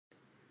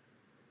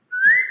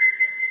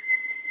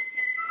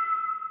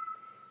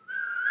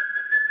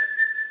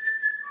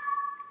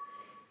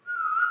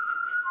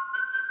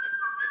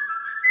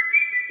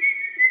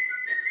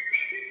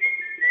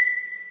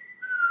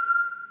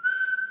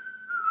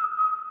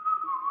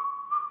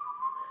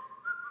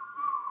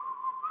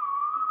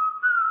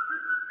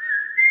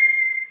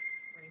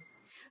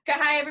Okay,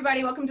 hi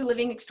everybody. Welcome to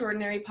Living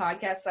Extraordinary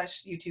podcast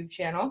 / YouTube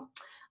channel.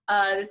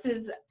 This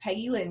is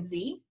Peggy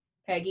Lindsay.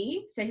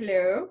 Peggy, say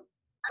hello.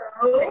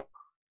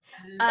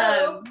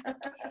 Hello.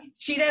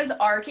 She does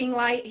arcing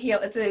light heal.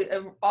 It's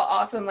a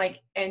awesome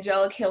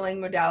angelic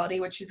healing modality,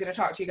 which she's going to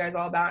talk to you guys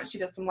all about. She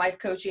does some life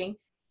coaching,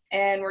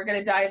 and we're going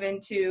to dive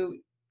into.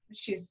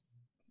 She's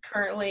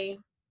currently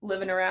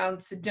living around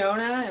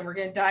Sedona, and we're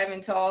going to dive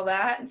into all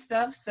that and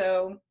stuff.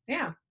 So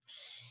yeah.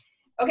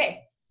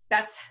 Okay,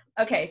 that's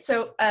okay.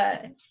 So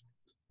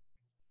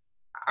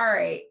all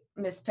right,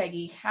 Miss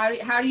Peggy, how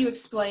do you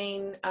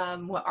explain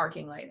what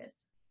arcing light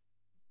is?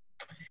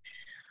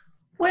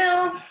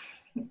 Well,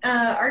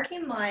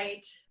 arcing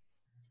light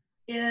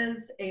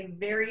is a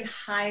very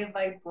high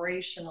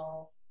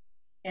vibrational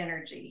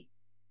energy.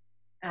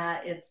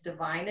 It's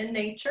divine in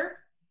nature,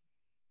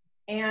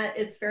 and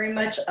it's very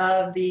much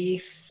of the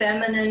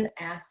feminine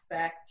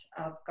aspect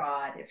of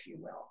God, if you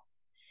will.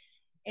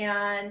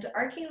 And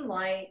arcing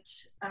light,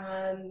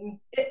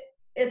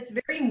 it's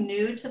very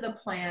new to the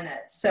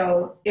planet.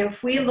 So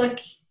if we look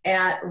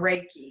at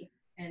Reiki,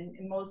 and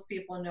most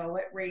people know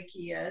what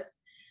Reiki is,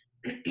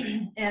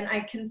 and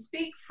I can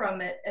speak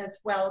from it as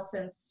well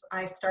since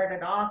I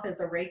started off as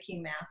a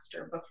Reiki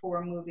master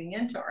before moving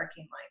into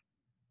arcing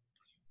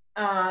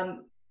light.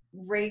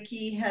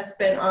 Reiki has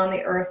been on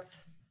the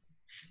earth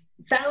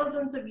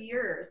thousands of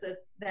years.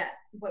 It's that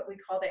what we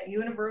call that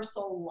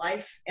universal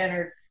life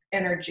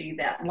energy,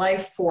 that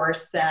life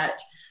force that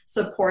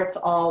supports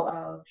all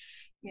of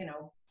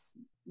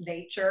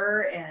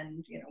nature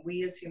and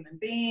we as human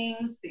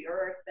beings, the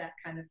earth, that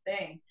kind of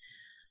thing.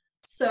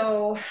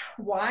 So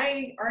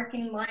why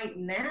arcing light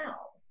now?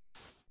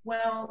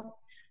 Well,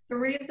 the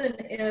reason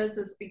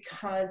is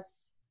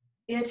because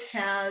it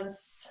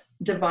has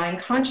divine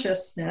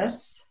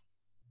consciousness,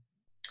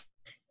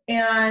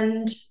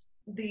 and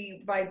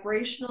the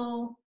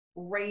vibrational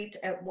rate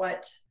at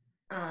what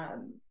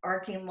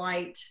arcing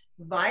light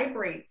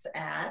vibrates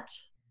at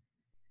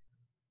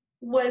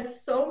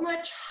was so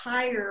much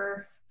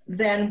higher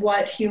than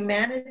what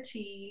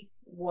humanity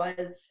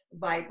was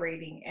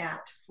vibrating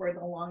at for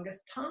the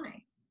longest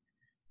time.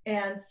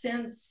 And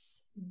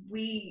since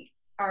we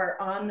are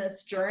on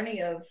this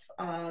journey of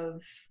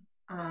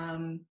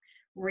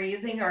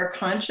raising our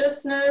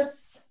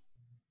consciousness,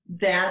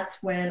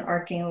 that's when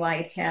arcing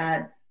light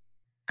had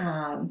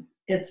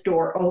its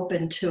door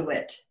open to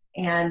it.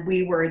 And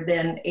we were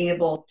then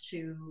able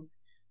to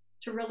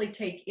really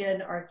take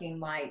in arcing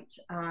light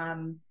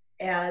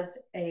as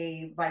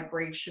a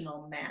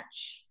vibrational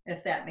match,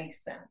 if that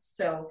makes sense.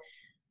 So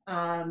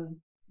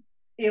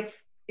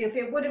if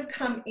it would have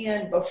come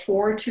in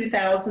before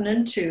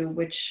 2002,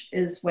 which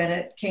is when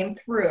it came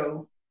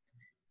through,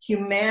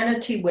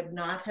 humanity would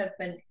not have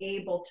been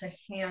able to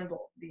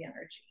handle the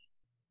energy.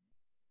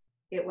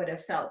 It would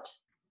have felt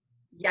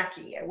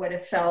yucky. It would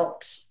have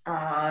felt,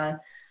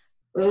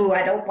 ooh,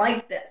 I don't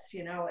like this.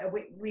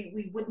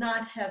 We would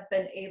not have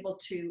been able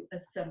to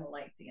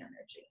assimilate the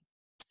energy.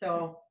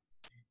 So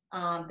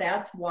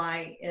that's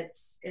why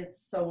it's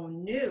so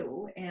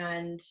new,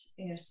 and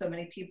so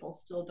many people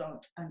still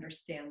don't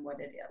understand what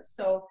it is.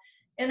 So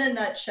in a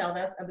nutshell,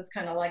 that was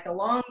kind of like a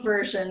long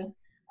version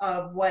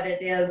of what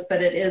it is,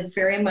 but it is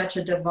very much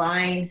a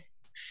divine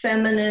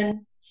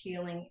feminine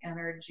healing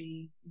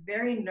energy,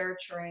 very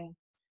nurturing,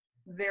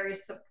 very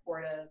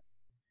supportive,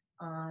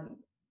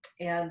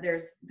 and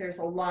there's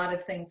a lot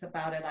of things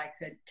about it I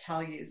could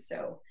tell you.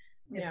 So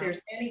if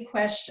there's any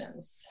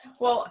questions.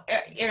 Well,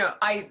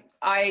 I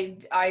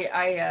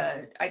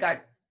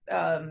got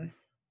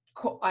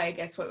I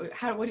guess I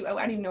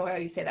don't even know how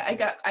you say that. I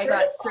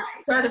got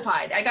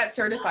certified. I got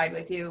certified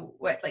with you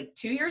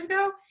 2 years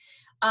ago.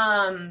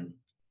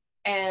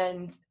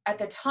 And at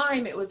the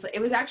time it was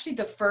actually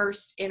the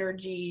first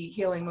energy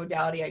healing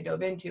modality I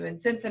dove into, and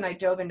since then I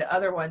dove into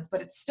other ones,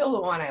 but it's still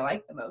the one I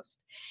like the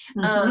most.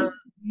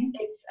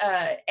 It's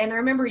and I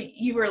remember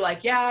you were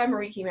like, yeah, I'm a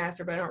Reiki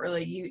master, but I don't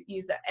really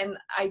use that. And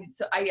I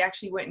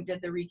actually went and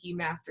did the Reiki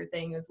master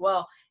thing as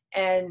well,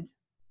 and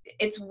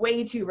it's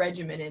way too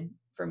regimented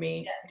for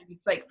me. Yes.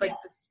 It's like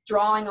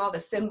drawing all the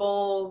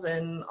symbols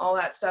and all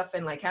that stuff,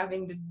 and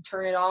having to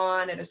turn it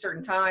on at a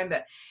certain time,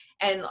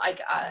 and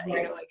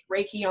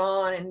Reiki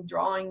on and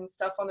drawing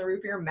stuff on the roof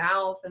of your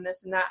mouth and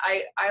this and that.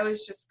 I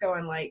was just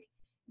going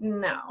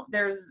no,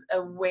 there's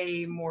a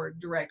way more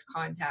direct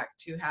contact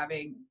to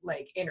having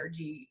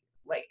energy,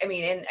 and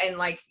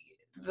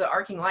the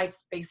arcing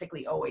light's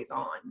basically always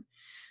on.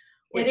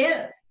 It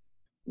is.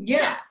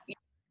 Yeah.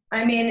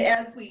 I mean,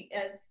 as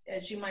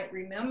you might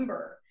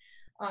remember,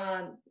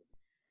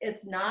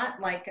 it's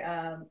not like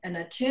an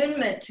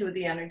attunement to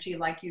the energy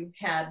like you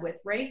had with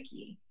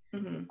Reiki.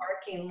 Mm-hmm.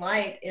 Arcing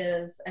light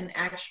is an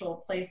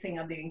actual placing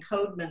of the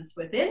encodements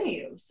within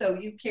you, so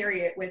you carry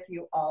it with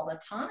you all the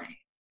time.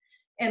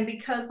 And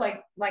because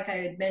like I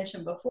had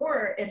mentioned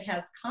before, it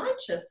has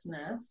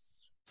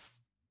consciousness,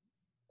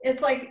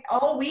 it's like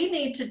all we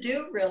need to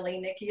do really,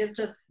 Nikki, is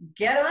just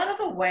get out of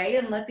the way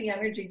and let the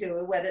energy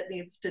do what it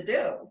needs to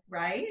do,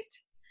 right?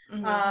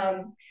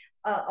 Mm-hmm.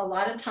 A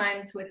lot of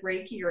times with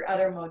Reiki or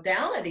other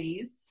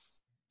modalities,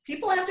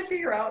 people have to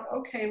figure out,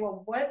 okay,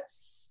 well,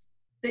 what's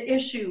the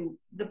issue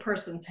the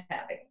person's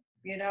having?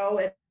 You know,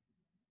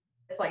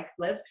 it's like,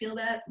 let's peel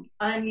that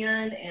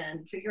onion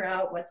and figure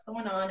out what's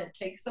going on. It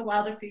takes a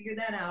while to figure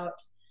that out.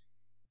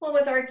 Well,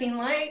 with Arcane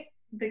Light,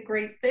 the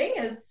great thing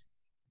is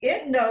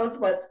it knows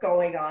what's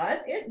going on.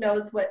 It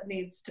knows what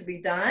needs to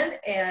be done,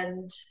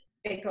 and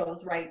it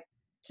goes right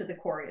to the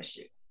core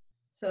issue.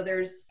 So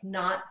there's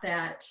not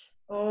that,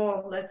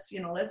 oh, let's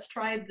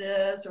try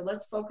this or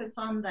let's focus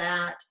on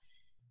that.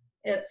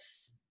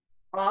 It's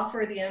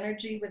offer the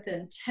energy with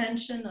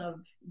intention of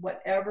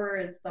whatever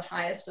is the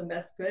highest and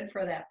best good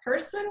for that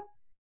person,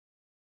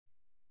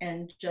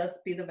 and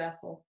just be the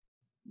vessel.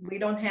 We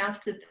don't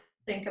have to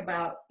think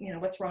about,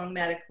 what's wrong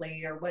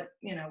medically or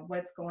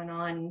what's going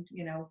on,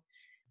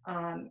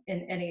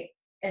 in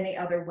any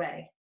other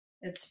way.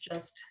 It's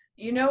just,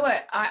 you know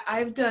what,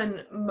 I've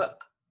done,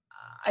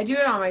 I do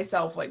it on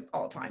myself like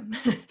all the time,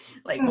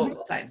 like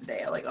multiple times a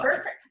day, like all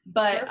perfect.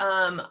 But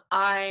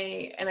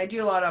I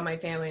do a lot on my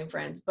family and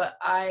friends, but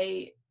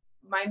my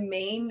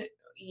main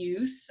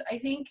use, I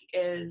think,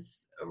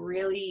 is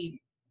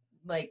really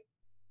like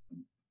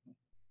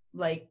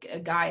a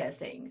Gaia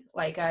thing.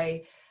 Like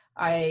I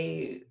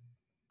act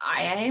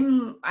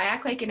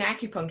like an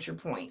acupuncture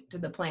point to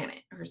the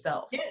planet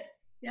herself.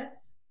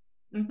 Yes.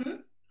 Mm-hmm.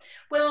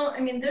 Well,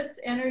 I mean, this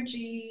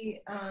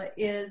energy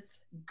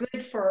is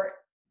good for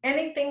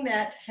anything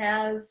that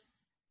has,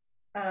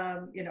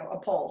 a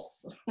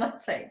pulse,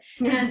 let's say.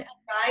 And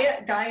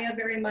Gaia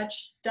very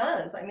much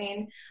does. I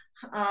mean,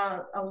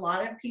 a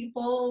lot of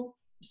people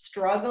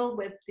struggle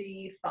with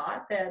the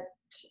thought that,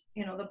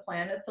 the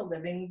planet's a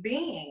living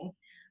being.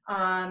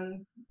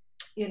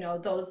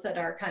 Those that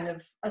are kind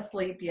of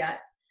asleep yet.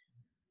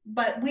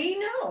 But we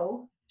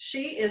know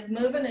she is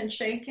moving and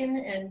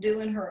shaking and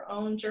doing her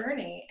own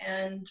journey,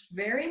 and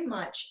very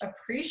much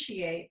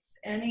appreciates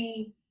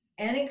any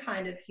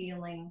kind of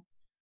healing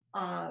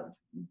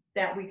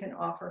that we can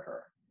offer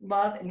her.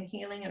 Love and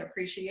healing and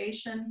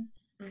appreciation.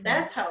 Mm-hmm.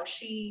 That's how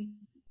she,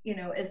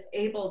 is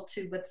able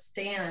to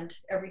withstand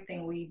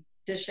everything we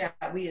dish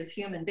out. We as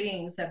human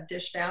beings have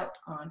dished out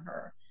on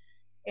her.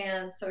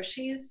 And so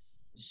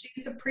she's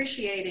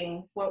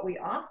appreciating what we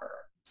offer.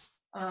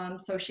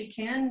 So she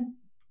can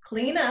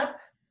clean up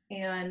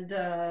and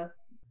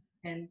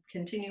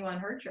continue on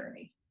her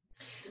journey.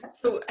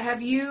 So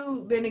have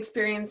you been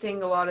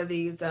experiencing a lot of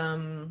these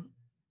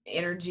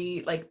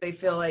energy, like they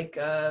feel like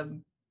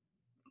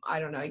I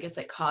don't know, I guess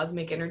like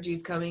cosmic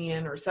energies coming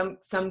in, or some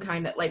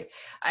kind of, like,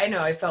 I know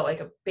I felt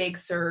like a big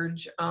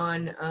surge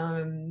on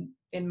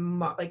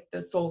like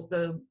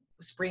the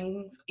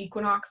spring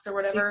equinox or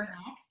whatever.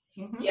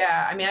 Mm-hmm.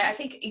 Yeah, I mean, I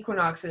think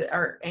equinoxes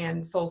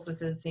and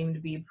solstices seem to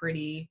be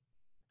pretty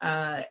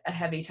a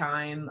heavy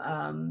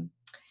time.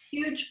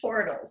 Huge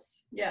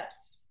portals,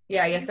 yes.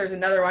 Yeah, I guess there's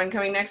another one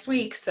coming next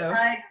week. So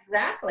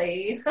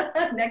exactly,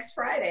 next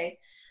Friday.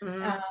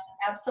 Mm-hmm.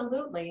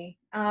 Absolutely,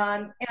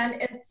 and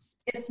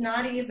it's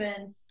not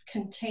even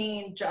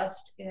contained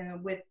just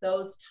with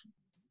those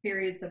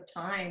periods of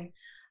time.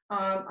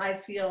 I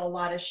feel a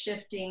lot of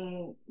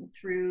shifting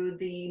through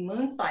the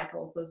moon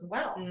cycles as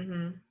well.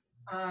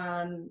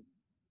 Mm-hmm.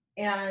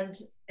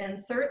 And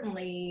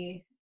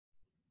certainly,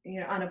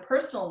 on a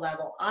personal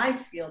level, I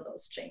feel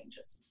those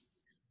changes,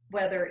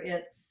 whether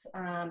it's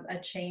a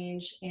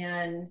change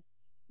in,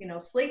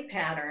 sleep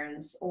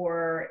patterns,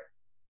 or,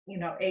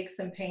 aches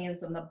and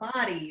pains in the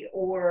body,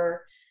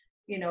 or,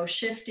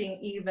 shifting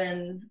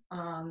even,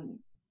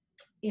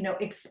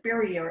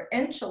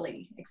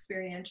 experientially.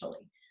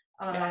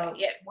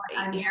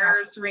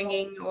 Ears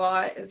ringing a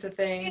lot is a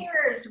thing.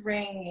 Ears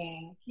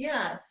ringing,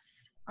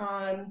 yes.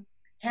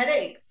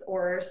 Headaches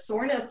or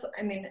soreness.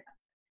 I mean,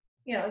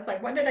 it's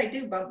like, what did I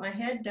do? Bump my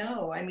head?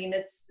 No. I mean,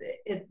 it's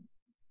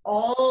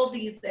all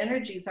these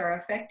energies are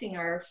affecting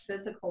our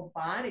physical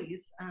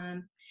bodies.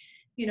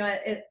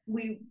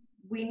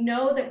 We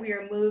know that we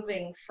are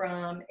moving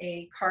from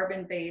a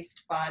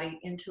carbon-based body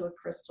into a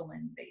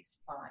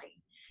crystalline-based body.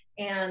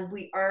 And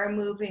we are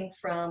moving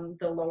from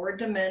the lower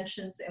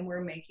dimensions, and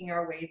we're making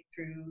our way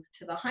through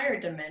to the higher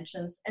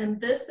dimensions. And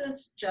this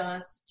is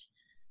just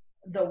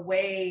the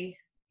way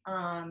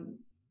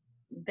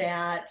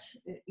that,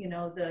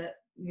 the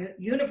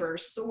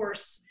universe,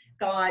 source,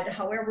 God,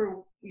 however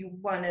you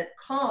want to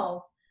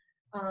call,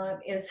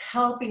 is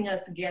helping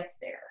us get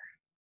there.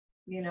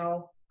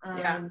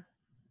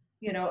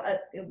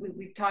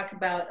 We talk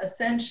about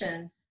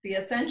ascension, the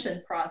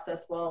ascension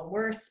process. Well,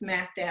 we're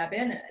smack dab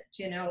in it.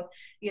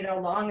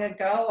 Long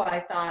ago, I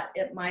thought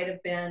it might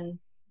have been,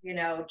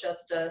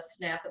 just a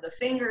snap of the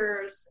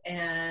fingers,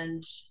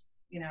 and,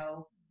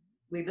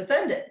 we've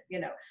ascended,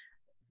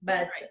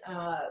 but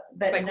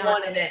like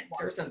not one event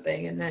or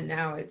something, and then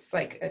now it's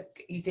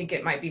like you think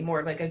it might be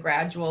more like a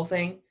gradual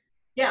thing.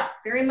 Yeah,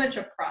 very much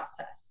a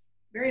process.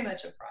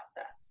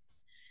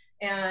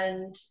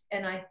 And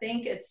I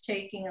think it's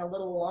taking a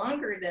little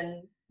longer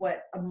than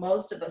what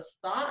most of us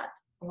thought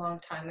a long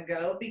time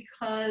ago,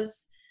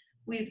 because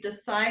we've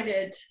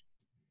decided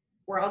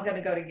we're all going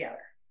to go together.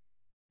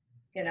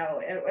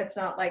 It's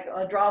not like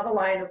I'll draw the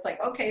line. It's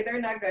like, okay,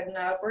 they're not good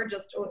enough. We're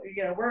just,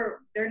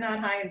 they're not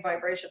high in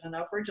vibration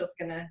enough. We're just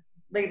going to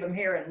leave them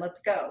here and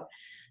let's go.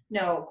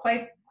 No,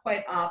 quite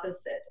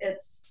opposite.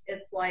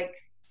 It's like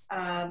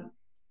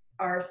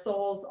our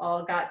souls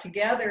all got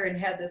together and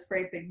had this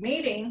great big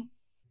meeting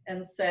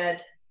and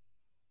said,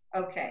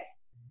 okay,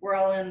 we're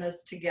all in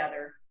this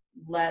together.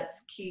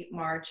 Let's keep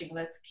marching.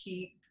 Let's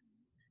keep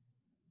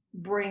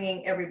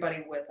bringing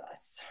everybody with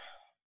us.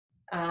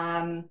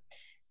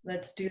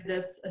 Let's do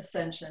this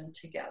ascension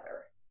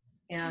together.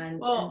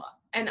 And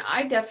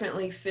I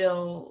definitely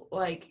feel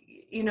like,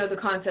 the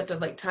concept of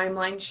like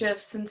timeline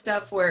shifts and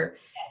stuff, where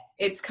yes,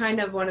 it's kind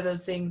of one of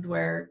those things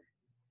where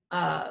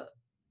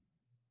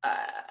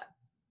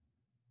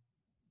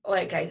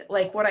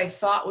like what I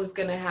thought was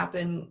going to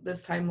happen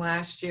this time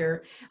last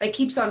year, like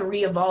keeps on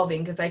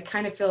re-evolving, because I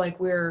kind of feel like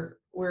we're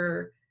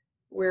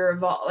like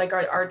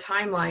our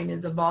timeline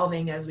is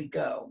evolving as we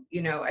go.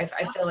 I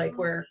feel like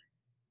we're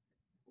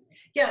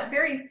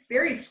very,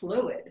 very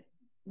fluid.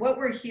 What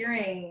we're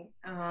hearing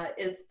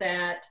is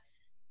that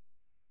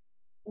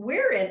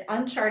we're in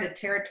uncharted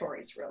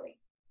territories, really.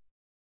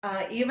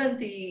 Even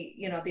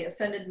the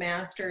ascended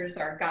masters,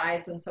 our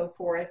guides and so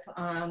forth,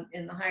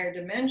 in the higher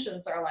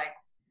dimensions are like,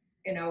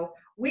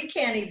 we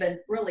can't even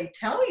really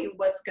tell you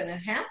what's going to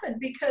happen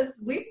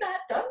because we've not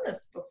done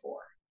this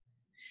before.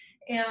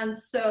 And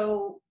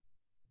so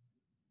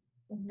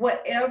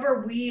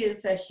whatever we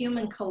as a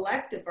human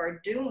collective are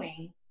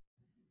doing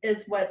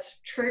is what's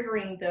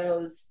triggering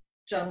those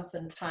jumps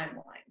in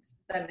timelines. Does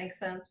that make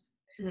sense?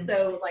 Mm-hmm.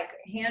 So like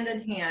hand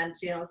in hand,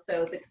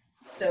 so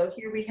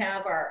here we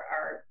have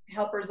our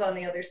helpers on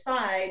the other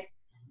side,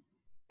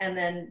 and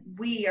then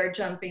we are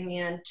jumping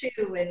in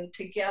too, and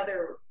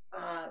together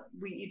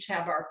we each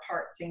have our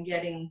parts in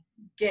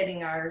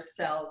getting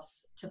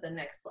ourselves to the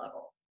next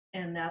level.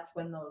 And that's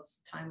when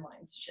those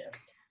timelines shift.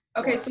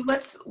 Okay, so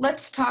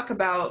let's talk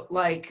about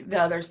like the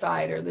other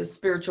side, or the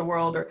spiritual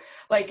world, or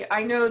like,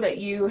 I know that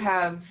you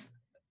have,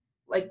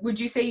 like, would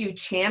you say you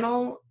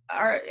channel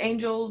our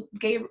angel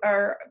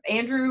or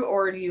Andrew,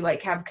 or do you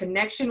like have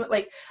connection with,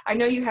 like, I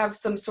know you have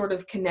some sort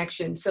of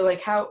connection. So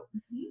like how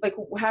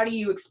do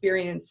you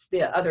experience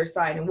the other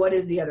side, and what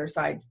is the other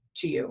side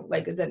to you?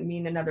 Like, does it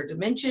mean another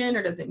dimension,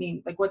 or does it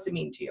mean, like, what's it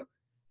mean to you?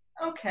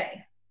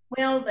 Okay.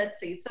 Well, let's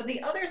see. So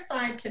the other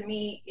side to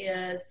me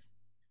is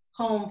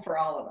home for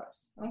all of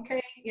us.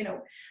 Okay.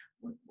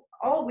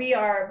 All we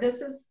are,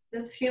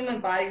 this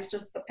human body is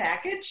just the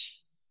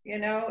package,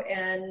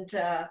 and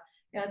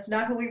it's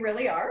not who we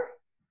really are.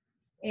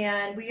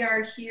 And we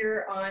are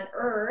here on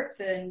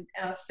earth in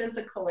a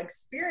physical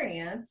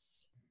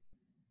experience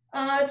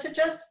to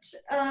just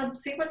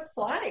see what it's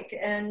like,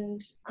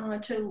 and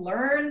to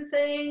learn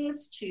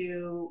things,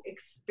 to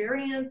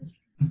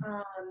experience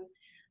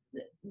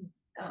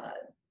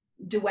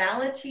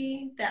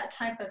duality, that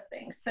type of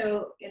thing.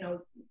 So,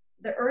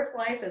 the earth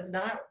life is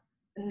not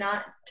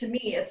to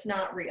me, it's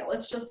not real.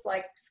 It's just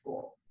like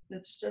school.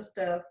 It's just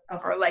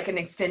or like an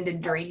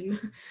extended dream.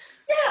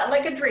 Yeah,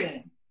 like a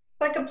dream,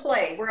 like a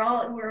play. We're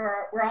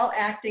all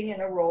acting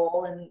in a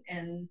role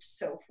and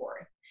so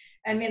forth.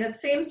 I mean, it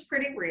seems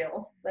pretty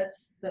real.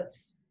 Let's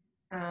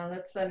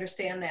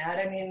understand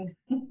that. I mean,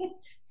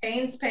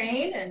 pain's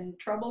pain and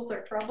troubles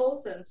are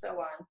troubles and so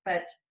on.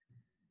 But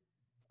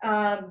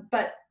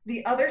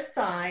the other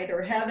side,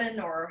 or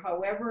heaven, or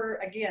however,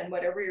 again,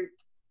 whatever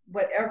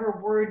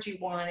word you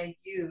want to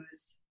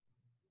use,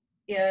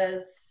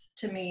 is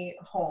to me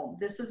home.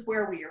 This is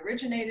where we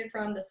originated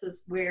from. This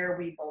is where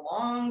we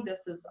belong.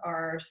 This is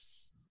our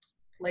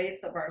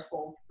place of our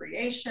soul's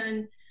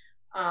creation.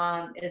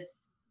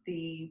 It's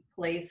the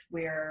place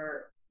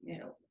where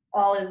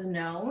all is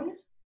known.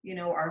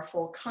 Our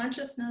full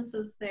consciousness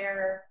is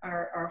there.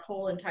 Our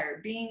whole entire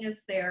being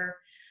is there.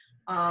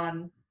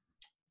 And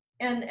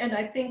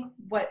I think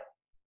what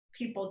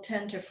people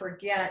tend to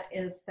forget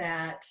is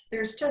that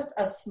there's just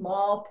a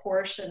small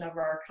portion of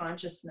our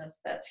consciousness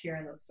that's here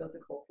in this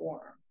physical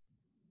form,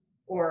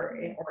 or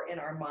in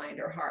our mind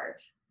or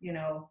heart.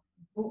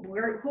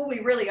 Who we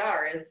really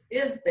are is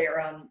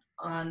there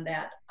on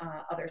that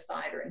other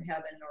side, or in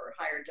heaven, or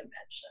higher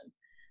dimension.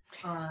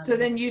 So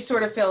then you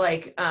sort of feel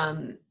like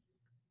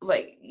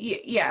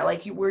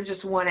we're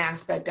just one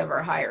aspect of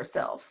our higher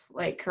self,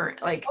 like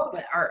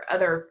our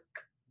other,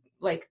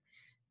 like,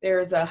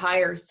 there's a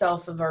higher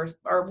self of our,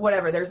 or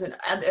whatever. There's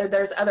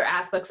other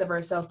aspects of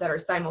ourself that are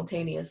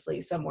simultaneously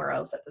somewhere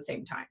else at the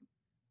same time.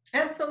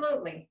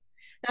 Absolutely.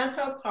 That's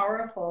how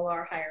powerful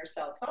our higher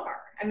selves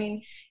are. I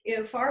mean,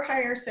 if our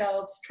higher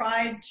selves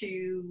tried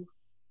to,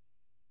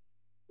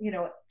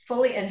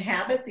 fully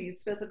inhabit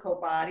these physical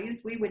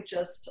bodies, we would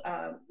just,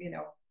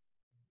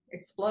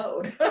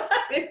 explode.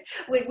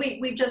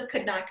 we just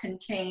could not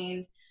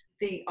contain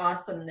the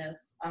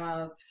awesomeness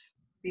of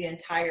the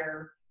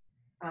entire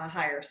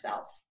higher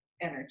self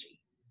energy.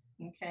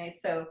 Okay,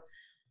 so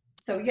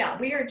yeah,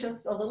 we are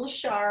just a little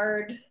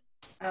shard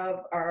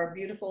of our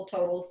beautiful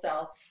total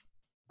self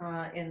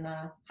in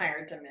the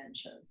higher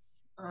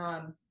dimensions.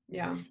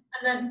 Yeah. And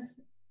then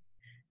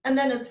And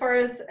then as far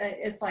as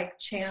like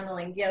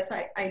channeling, yes,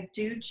 I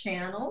do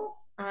channel.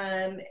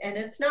 And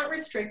it's not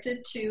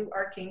restricted to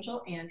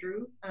Archangel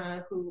Andrew,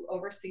 who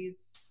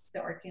oversees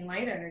the arcane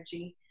light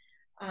energy.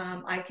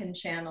 I can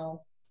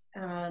channel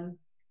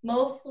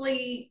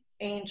mostly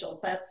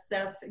angels.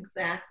 That's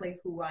exactly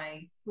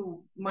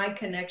who my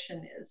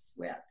connection is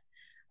with.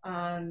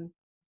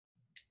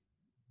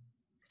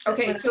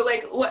 Okay, so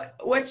like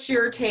what's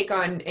your take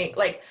on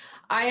like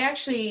I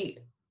actually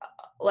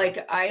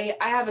like I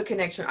have a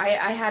connection.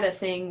 I had a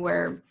thing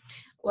where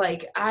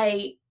like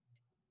I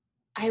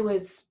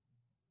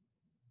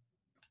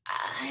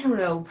don't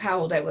know how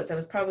old I was. I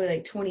was probably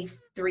like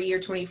 23 or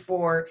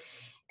 24,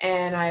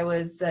 and I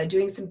was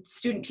doing some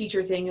student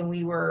teacher thing, and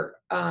we were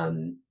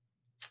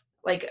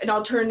like an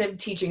alternative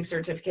teaching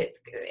certificate,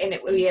 and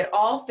we had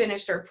all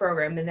finished our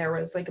program, and there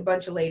was like a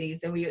bunch of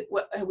ladies, and we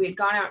had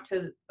gone out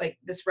to like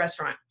this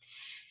restaurant,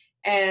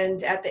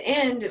 and at the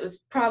end it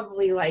was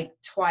probably like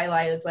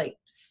twilight. It was like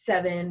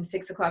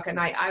 6 o'clock at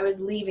night. I was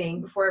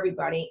leaving before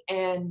everybody,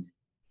 and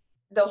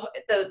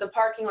the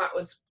parking lot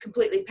was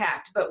completely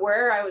packed, but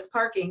where I was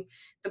parking,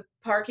 the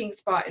parking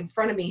spot in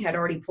front of me had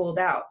already pulled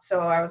out. So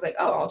I was like,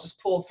 oh, I'll just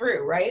pull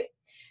through, right?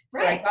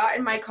 So I got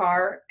in my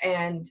car,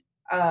 and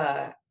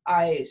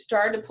I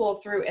started to pull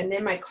through, and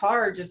then my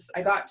car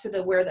I got to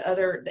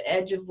the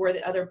edge of where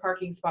the other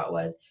parking spot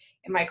was,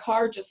 and my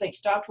car just like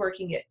stopped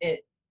working.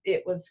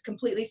 It was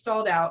completely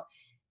stalled out.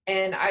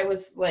 And I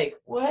was like,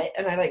 what?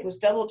 And I like was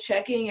double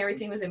checking.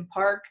 Everything was in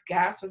park.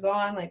 Gas was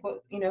on. Like,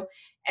 what,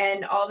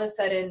 and all of a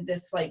sudden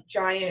this like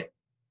giant,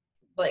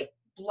 like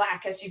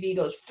black SUV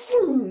goes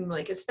boom,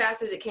 like as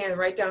fast as it can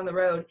right down the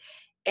road.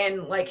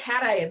 And like,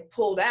 had I had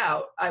pulled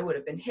out, I would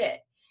have been hit.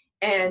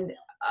 And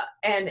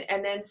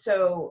then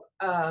so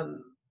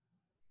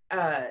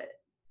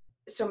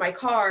my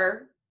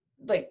car,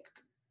 like,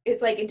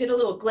 it's like it did a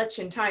little glitch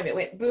in time. It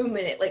went boom,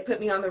 and it like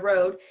put me on the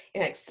road,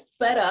 and it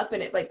sped up,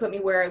 and it like put me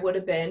where I would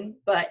have been,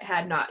 but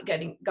had not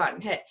gotten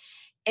hit.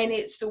 And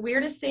it's the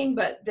weirdest thing,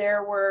 but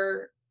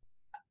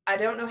I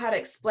don't know how to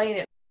explain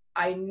it.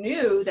 I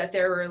knew that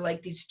there were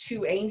like these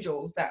two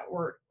angels that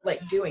were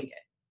like doing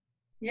it.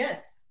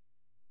 Yes.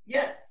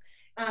 You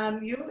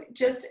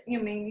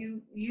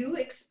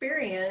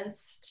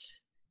experienced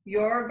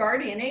your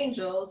guardian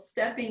angels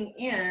stepping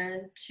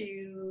in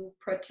to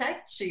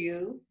protect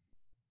you.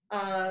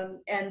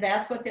 And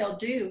that's what they'll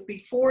do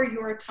before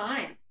your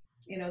time.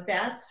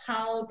 That's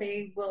how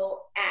they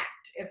will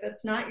act. If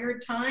it's not your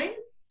time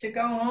to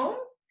go home,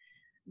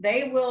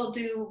 they will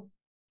do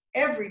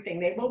everything.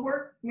 They will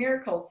work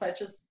miracles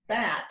such as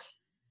that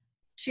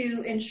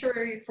to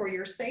ensure for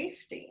your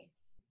safety.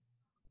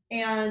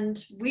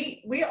 And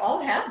we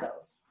all have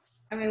those.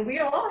 I mean, we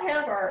all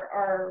have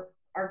our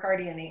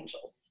guardian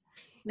angels.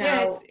 Now,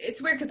 yeah,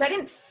 it's weird because I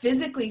didn't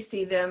physically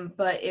see them,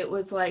 but it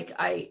was like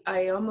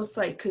I almost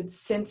like could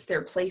sense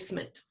their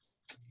placement.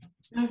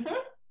 Mm-hmm.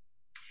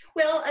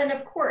 Well, and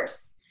of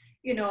course,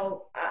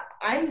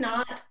 I'm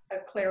not a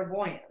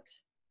clairvoyant.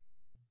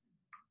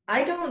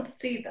 I don't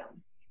see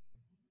them.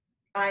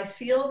 I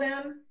feel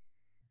them,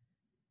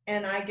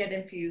 and I get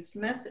infused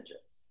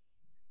messages.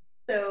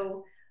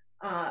 So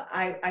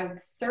I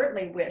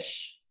certainly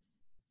wish,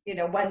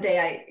 one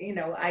day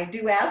I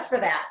do ask for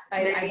that.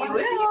 I want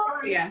to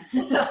see you.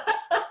 Yeah.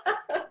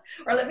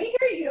 Or let me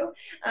hear you,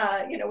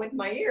 with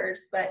my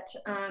ears. But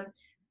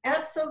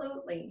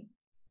absolutely,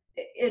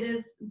 it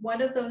is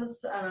one of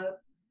those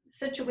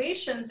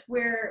situations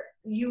where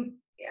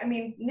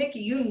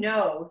Nikki,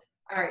 all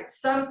right,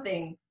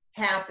 something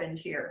happened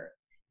here.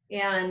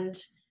 And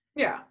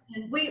yeah,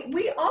 and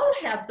we all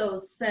have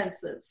those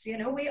senses,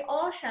 we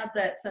all have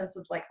that sense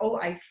of like, oh,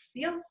 I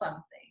feel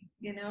something,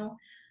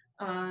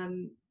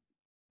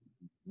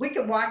 we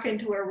could walk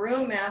into a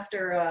room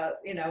after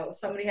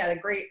somebody had a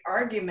great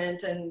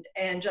argument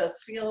and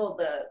just feel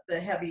the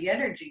heavy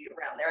energy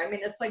around there. I mean,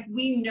 it's like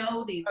we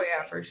know these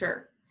things, for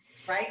sure,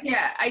 right?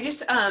 Yeah, I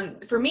just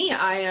for me,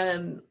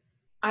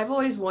 I've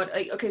always wanted,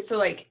 like, okay, so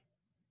like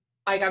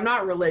I'm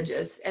not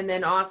religious, and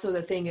then also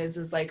the thing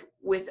is like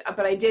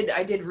but I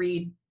did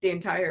read the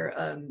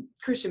entire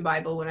Christian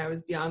Bible when I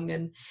was young,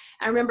 and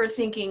I remember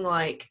thinking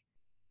like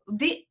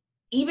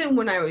even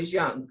when I was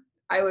young,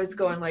 I was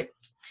going like,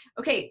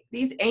 okay,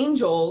 these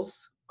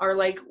angels are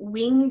like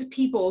winged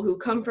people who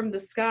come from the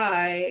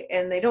sky,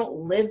 and they don't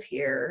live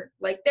here.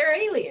 Like, they're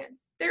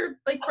aliens. They're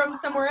like from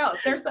somewhere else.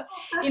 There's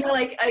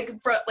like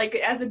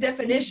as a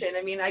definition,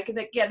 I mean, I could,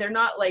 like, yeah, they're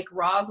not like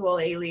Roswell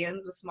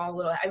aliens with small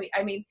little,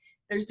 I mean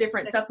there's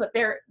different stuff, but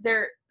they're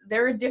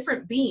a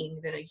different being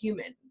than a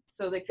human.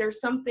 So like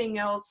there's something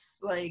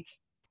else, like,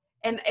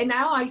 and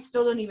now I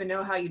still don't even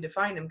know how you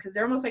define them, because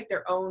they're almost like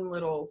their own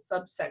little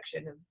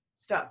subsection of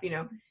stuff,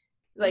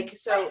 like,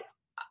 so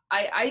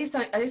I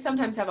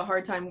sometimes have a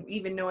hard time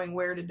even knowing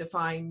where to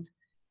define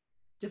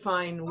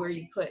where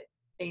you put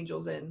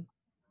angels in.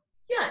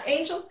 Yeah,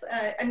 angels,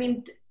 I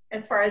mean,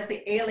 as far as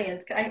the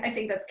aliens, I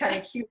think that's kind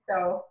of cute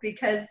though,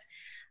 because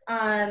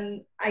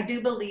I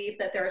do believe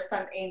that there are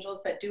some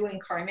angels that do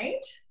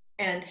incarnate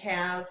and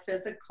have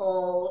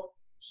physical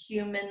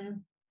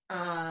human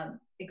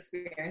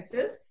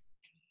experiences,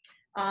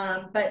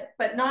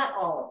 but not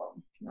all of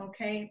them.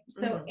 Okay,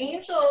 so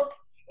Mhm.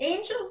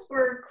 angels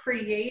were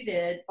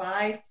created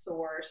by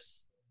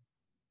Source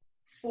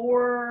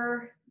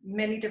for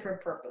many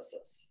different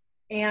purposes,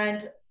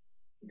 and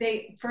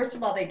they, first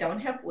of all, they don't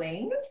have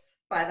wings,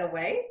 by the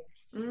way.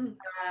 Mm.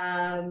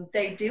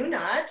 They do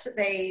not.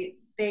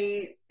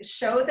 They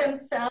show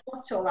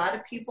themselves to a lot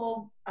of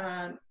people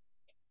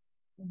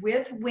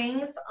with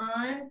wings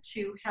on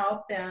to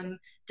help them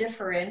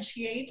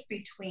differentiate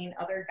between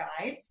other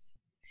guides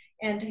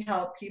and to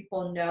help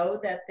people know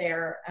that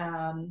they're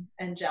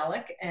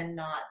angelic and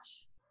not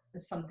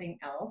something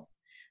else.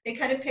 They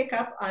kind of pick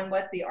up on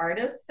what the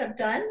artists have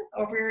done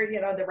over,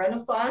 the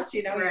Renaissance.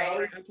 You Right.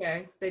 always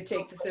Okay. They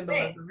take the wings,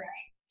 symbolism.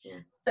 right?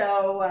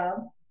 Yeah.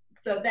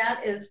 So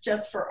that is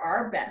just for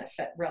our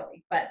benefit,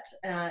 really. But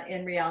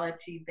in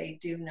reality, they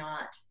do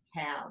not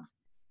have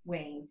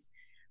wings.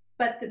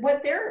 But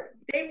what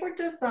they were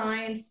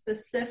designed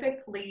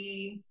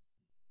specifically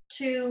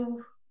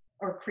to,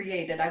 or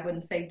created, I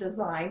wouldn't say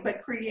designed,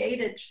 but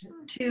created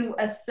to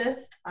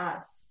assist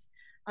us,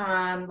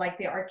 like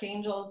the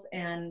archangels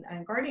and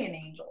guardian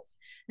angels.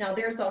 Now,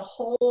 there's a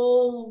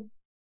whole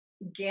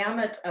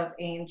gamut of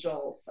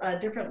angels,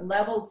 different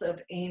levels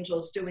of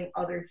angels doing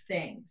other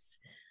things.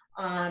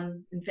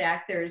 In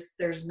fact,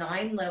 there's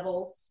 9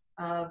 levels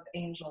of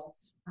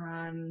angels,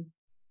 and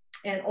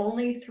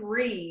only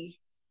 3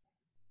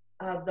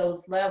 of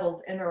those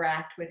levels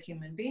interact with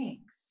human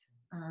beings.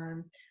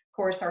 Of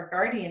course, our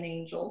guardian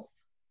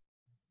angels,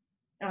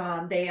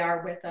 they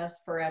are with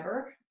us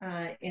forever,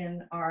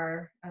 in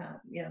our,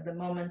 the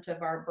moment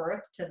of our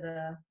birth to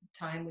the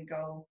time we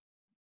go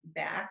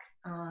back.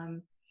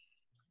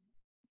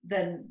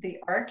 Then the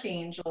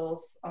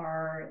archangels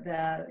are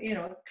the,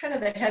 kind of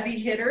the heavy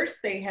hitters.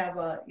 They have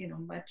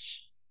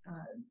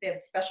they have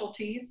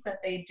specialties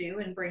that they do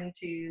and bring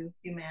to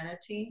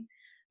humanity.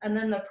 And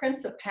then the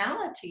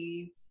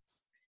principalities,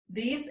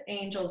 these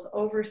angels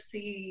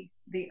oversee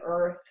the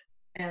earth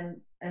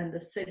and the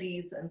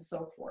cities and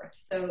so forth.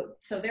 So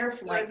they're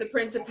So like, as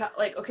a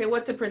like, okay,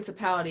 what's a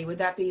principality? Would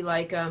that be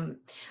like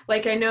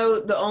I know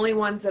the only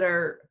ones that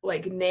are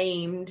like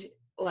named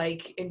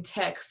like in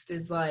text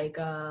is like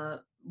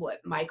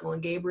what, Michael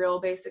and Gabriel,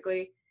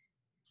 basically?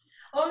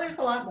 oh, there's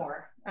a lot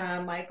more.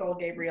 Michael,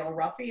 Gabriel,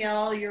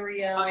 Raphael, Oh yeah,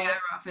 Uriel.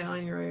 Raphael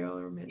and Uriel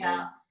or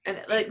Yeah,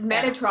 and like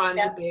exactly. Metatron's a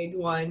That's big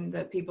one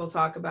that people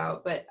talk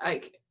about, but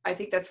I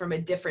think that's from a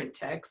different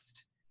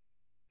text.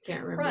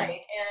 Can't remember.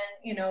 right.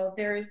 And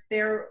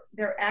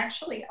there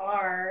actually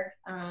are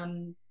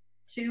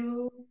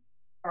 2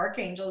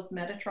 archangels,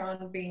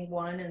 Metatron being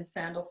one and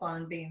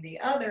Sandalphon being the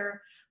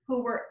other,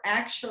 who were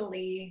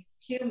actually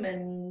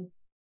human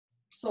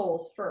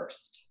souls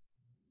first.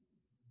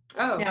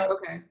 Oh, Now,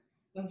 okay.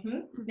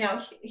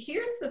 now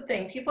here's the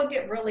thing: people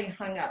get really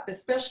hung up,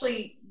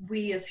 especially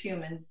we as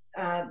human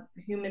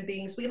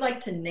beings. We like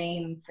to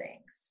name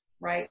things,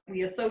 right?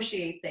 We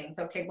associate things.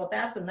 Okay, well,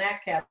 that's in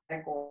that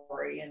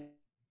category, and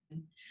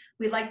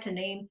we like to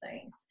name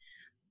things.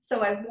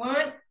 So I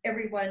want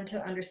everyone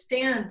to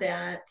understand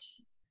that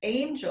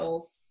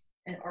angels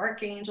and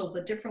archangels,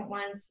 the different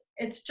ones,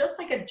 it's just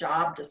like a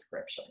job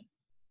description.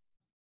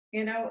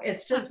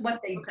 It's just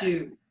what they Okay.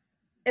 do.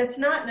 It's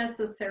not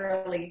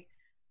necessarily,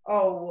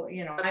 oh,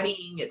 A I'm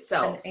being an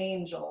itself.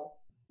 angel.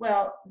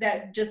 Well,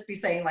 that'd just be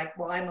saying like,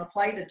 well, I'm a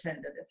flight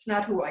attendant. It's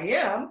not who I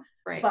am,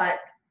 Right. but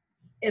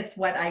it's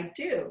what I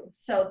do.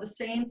 So the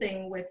same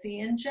thing with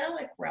the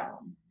angelic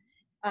realm.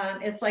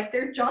 It's like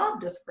their job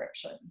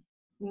description.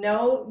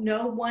 No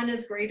one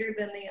is greater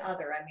than the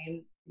other. I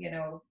mean,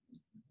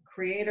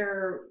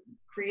 Creator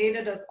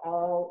created us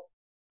all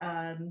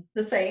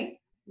the same.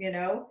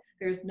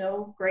 There's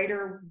no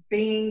greater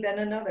being than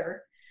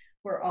another.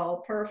 We're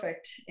all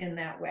perfect in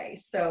that way.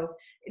 So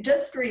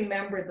just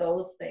remember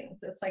those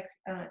things. It's like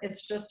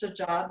it's just a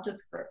job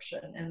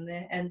description,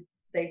 and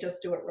they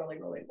just do it really,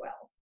 really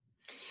well.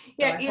 So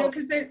Yeah, I hope.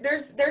 because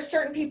there's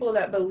certain people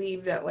that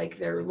believe that like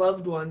their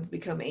loved ones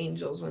become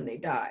angels when they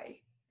die,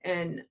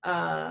 and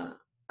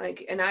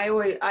and I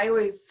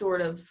always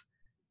sort of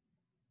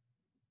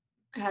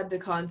had the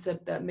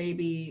concept that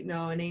maybe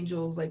no, an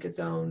angel's like its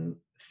own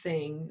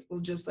thing,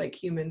 just like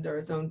humans are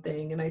its own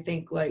thing, and I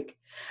think like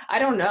I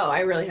don't know,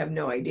 I really have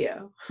no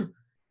idea.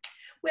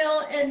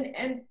 Well,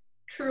 and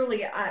truly,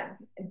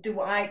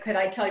 could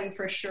I tell you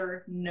for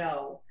sure?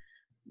 No,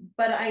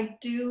 but I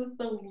do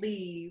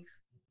believe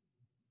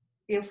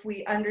if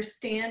we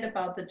understand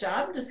about the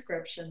job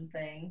description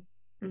thing,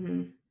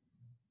 Hmm.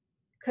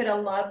 could a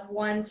loved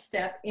one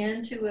step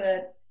into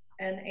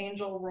an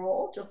angel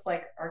role, just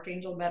like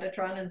Archangel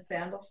Metatron and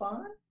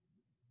Sandalphon?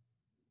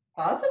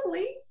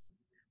 Possibly,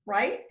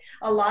 right?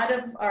 A lot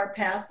of our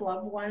past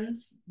loved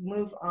ones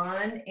move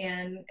on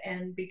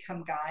and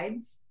become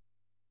guides.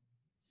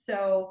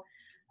 So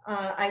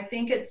I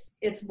think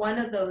it's one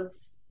of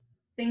those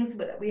things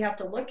that we have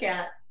to look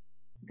at,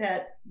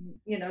 that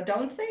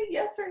don't say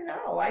yes or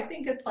no. I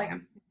think it's like Yeah.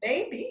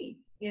 maybe,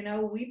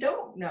 we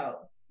don't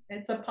know.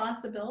 It's a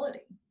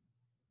possibility.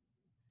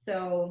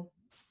 So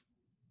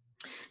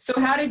So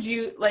how did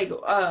you like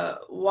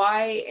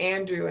why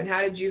Andrew, and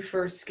how did you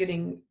first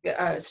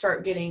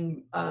start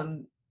getting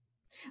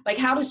like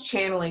how does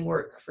channeling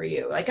work for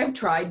you? Like I've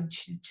tried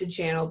to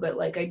channel, but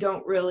like I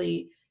don't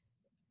really,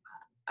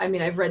 I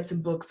mean, I've read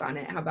some books on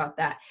it. How about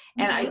that?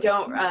 And I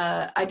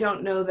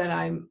don't know that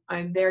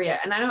I'm there yet.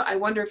 And I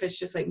wonder if it's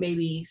just like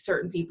maybe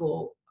certain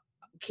people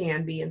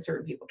can be and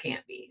certain people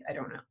can't be. I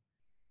don't know.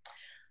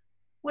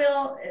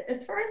 Well,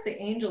 as far as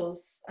the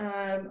angels,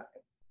 I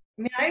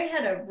mean, I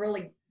had a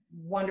really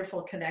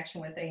wonderful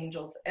connection with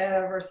angels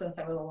ever since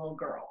I was a little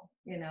girl,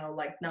 you know,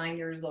 like 9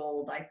 years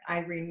old. I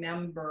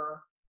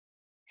remember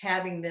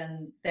having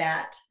then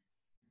that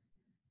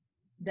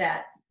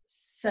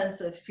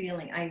sense of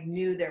feeling. I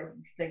knew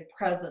the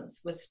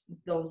presence was,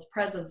 those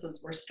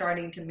presences were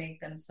starting to make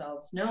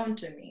themselves known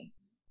to me.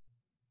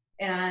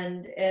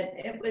 And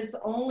it was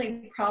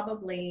only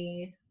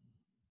probably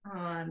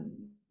um,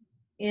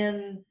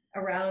 in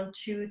around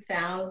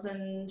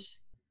 2000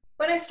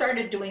 when I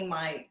started doing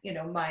my, you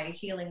know, my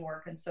healing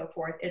work and so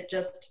forth. It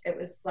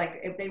was like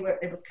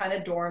it was kind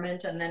of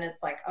dormant, and then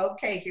it's like,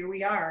 okay, here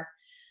we are.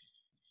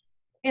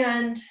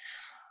 And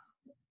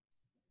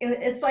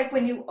it's like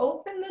when you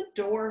open the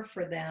door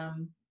for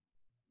them,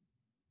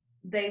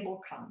 they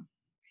will come.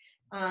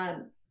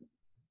 Um,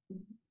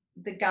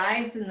 the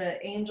guides and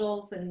the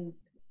angels, and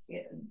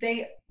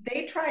they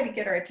try to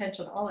get our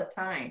attention all the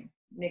time,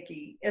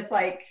 Nikki. It's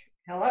like,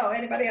 hello,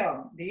 anybody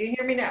home? Do you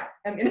hear me now?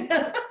 I mean,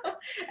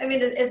 I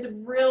mean, it's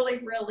really,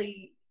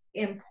 really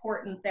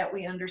important that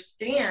we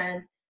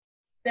understand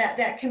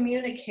that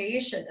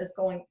communication is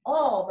going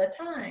all the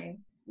time.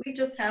 We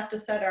just have to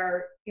set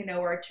our, you know,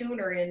 our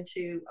tuner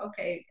into,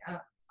 okay,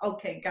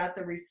 okay,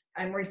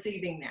 I'm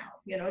receiving now.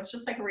 You know, it's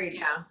just like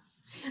radio. Yeah.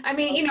 I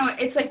mean, you know,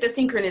 it's like the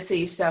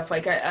synchronicity stuff.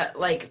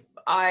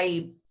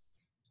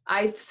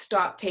 I've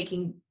stopped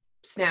taking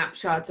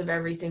snapshots of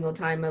every single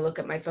time I look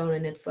at my phone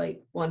and it's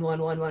like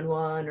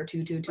 11111 or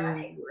 222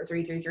 Right. or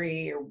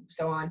 333 or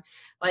so on.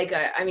 Like,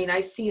 I mean,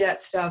 I see that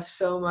stuff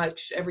so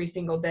much every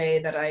single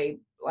day that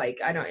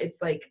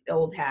it's like the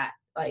old hat,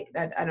 like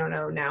that. I don't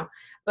know now,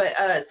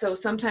 but, so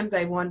sometimes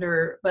I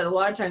wonder, but a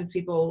lot of times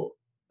people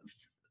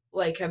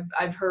like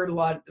I've heard a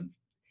lot of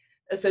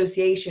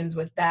associations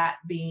with that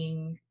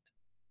being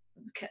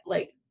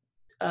like,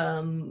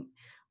 um,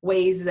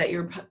 ways that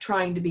you're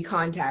trying to be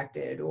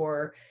contacted,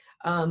 or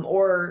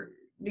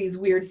these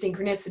weird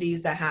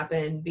synchronicities that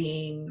happen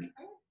being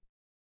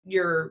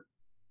your,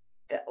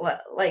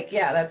 like,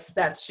 yeah,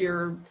 that's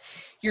your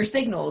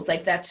signals,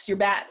 like that's your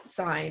bat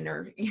sign,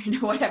 or you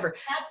know, whatever.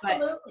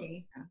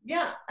 Absolutely. But,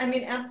 yeah, I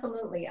mean,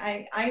 absolutely.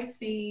 I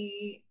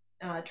see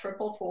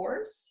triple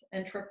fours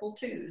and triple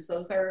twos.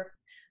 Those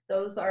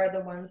are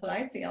the ones that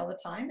I see all the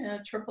time. And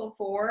a triple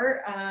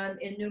four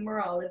in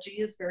numerology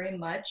is very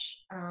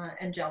much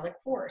angelic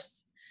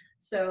force.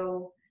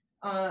 So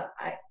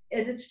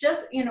it's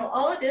just, you know,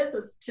 all it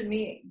is to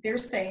me, they're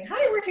saying,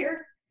 hi, we're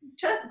here,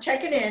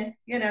 checking in,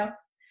 you know.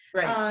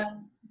 Right.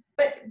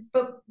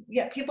 But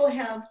yeah, people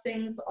have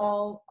things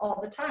all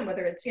the time,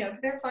 whether it's, you know,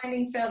 they're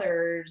finding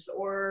feathers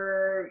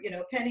or, you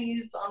know,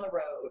 pennies on the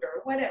road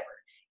or whatever.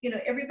 You know,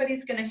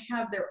 everybody's going to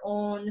have their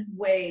own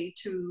way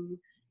to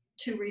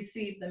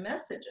receive the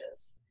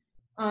messages.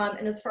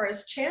 And as far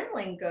as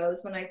channeling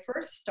goes, when I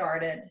first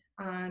started,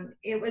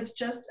 it was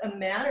just a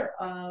matter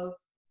of,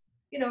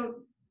 you know,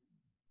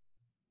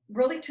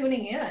 really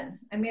tuning in.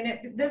 I mean,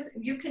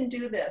 you can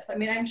do this. I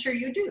mean, I'm sure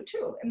you do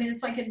too. I mean,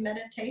 it's like in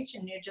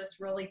meditation, you're just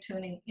really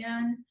tuning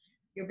in.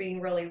 You're being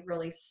really,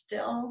 really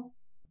still,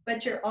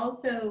 but you're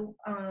also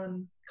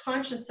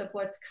conscious of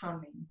what's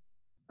coming.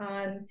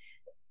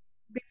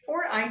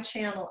 Before I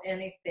channel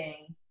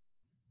anything,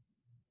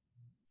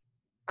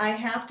 I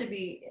have to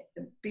be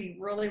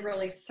really,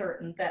 really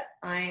certain that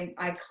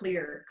I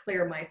clear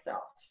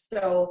myself.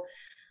 So,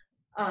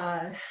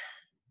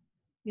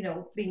 you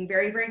know, being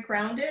very, very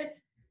grounded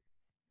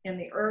in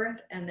the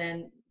earth, and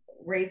then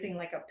raising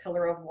like a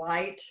pillar of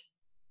light,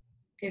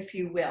 if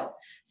you will.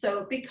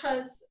 So,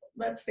 because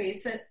let's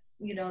face it,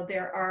 you know,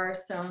 there are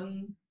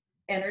some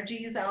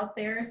energies out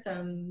there,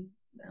 some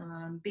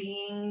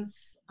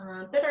beings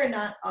that are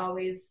not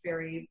always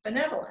very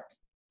benevolent.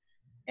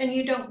 And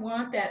you don't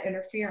want that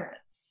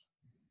interference.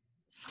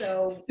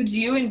 So do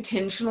you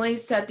intentionally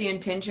set the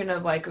intention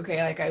of like,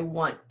 okay, like I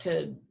want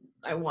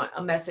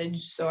a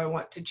message, so I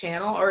want to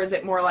channel, or is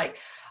it more like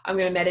I'm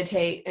going to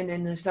meditate and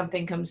then if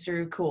something comes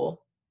through,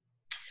 cool?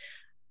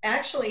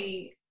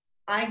 Actually,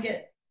 I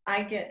get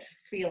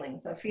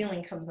feelings. A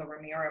feeling comes over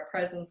me, or a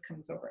presence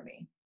comes over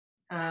me.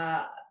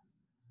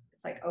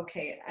 It's like,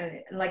 okay,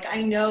 like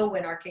I know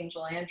when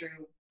Archangel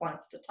Andrew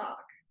wants to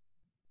talk.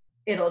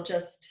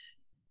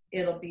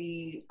 It'll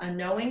be a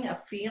knowing, a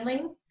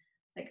feeling,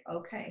 like,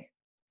 okay.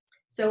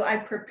 So I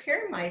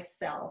prepare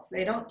myself.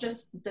 They don't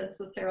just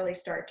necessarily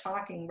start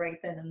talking right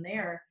then and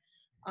there.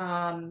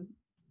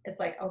 It's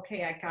like,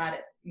 okay, I got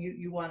it.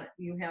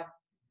 You have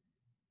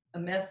a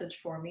message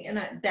for me.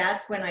 And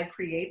that's when I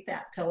create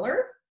that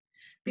pillar,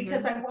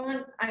 because I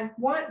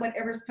want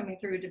whatever's coming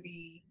through to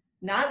be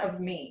not of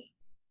me,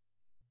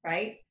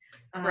 right?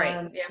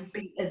 Right. Yeah.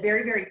 Be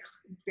very, very,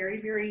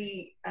 very,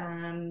 very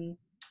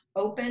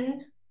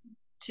open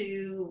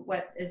to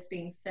what is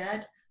being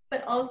said,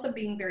 but also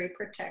being very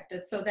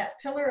protected. So that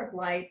pillar of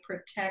light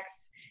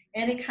protects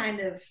any kind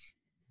of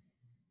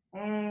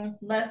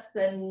less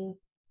than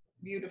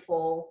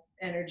beautiful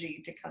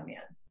energy to come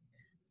in.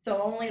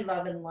 So only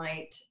love and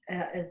light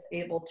is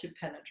able to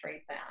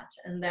penetrate that.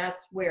 And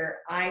that's where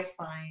I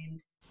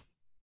find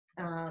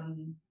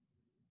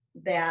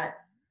that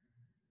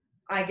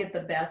I get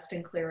the best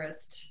and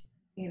clearest,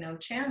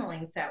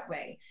 channelings that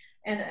way.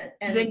 And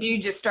So then do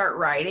you just start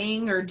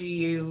writing, or do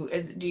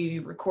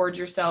you record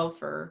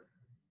yourself, or?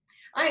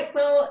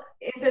 Well,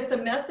 if it's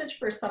a message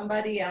for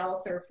somebody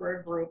else or for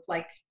a group,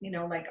 like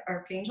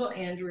Archangel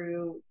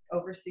Andrew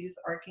oversees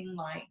Arcing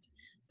Light.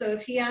 So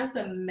if he has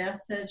a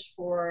message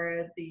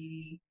for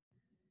the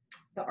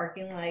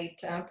Arcing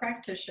Light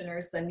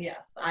practitioners, then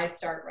yes, I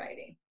start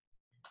writing.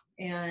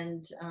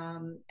 And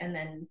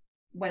then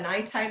when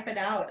I type it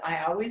out,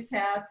 I always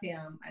have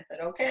him, I said,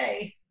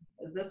 okay,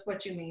 is this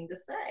what you mean to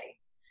say?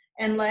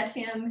 And let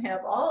him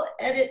have all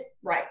edit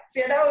rights,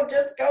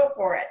 just go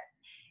for it.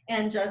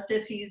 And just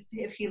if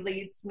he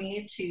leads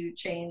me to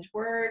change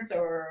words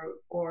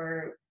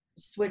or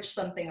switch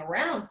something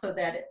around so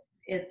that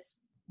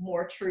it's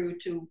more true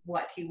to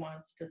what he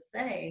wants to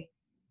say,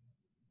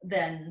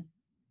 then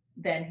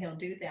he'll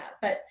do that.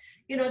 But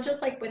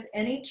just like with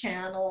any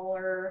channel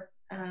or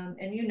and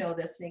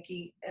this,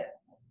 Nikki,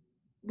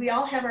 we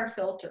all have our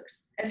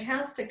filters. It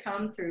has to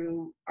come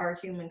through our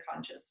human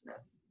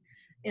consciousness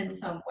in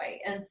some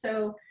way. And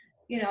so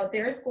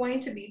there's going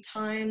to be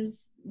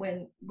times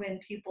when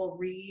people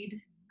read,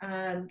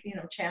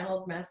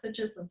 channeled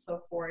messages and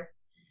so forth.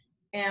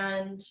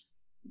 And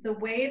the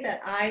way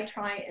that I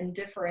try and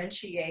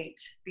differentiate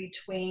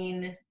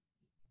between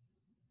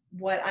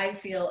what I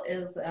feel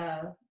is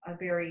a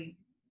very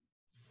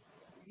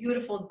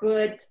beautiful,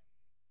 good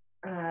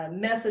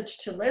message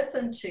to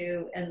listen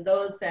to, and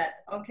those that,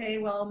 okay,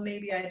 well,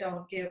 maybe I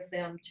don't give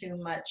them too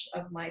much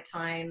of my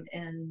time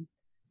and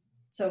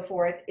so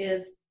forth,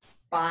 is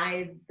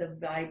by the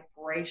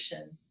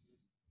vibration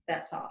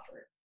that's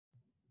offered.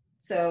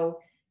 So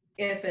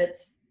if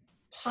it's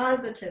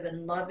positive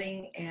and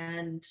loving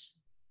and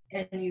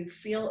you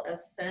feel a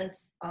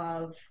sense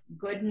of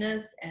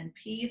goodness and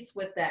peace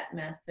with that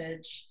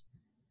message,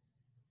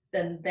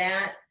 then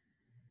that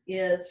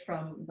is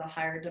from the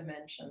higher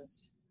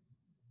dimensions.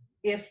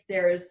 If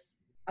there's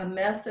a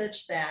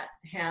message that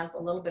has a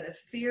little bit of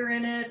fear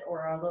in it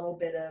or a little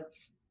bit of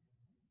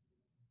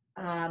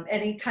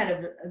any kind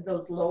of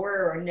those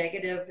lower or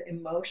negative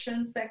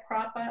emotions that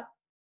crop up,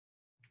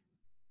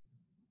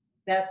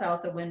 that's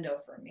out the window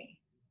for me.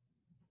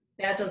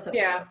 That doesn't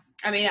work.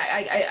 I mean,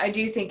 I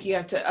do think you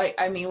have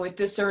to, I mean, with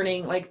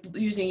discerning, like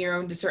using your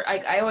own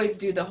I always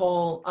do the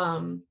whole,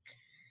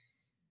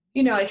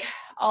 like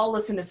I'll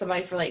listen to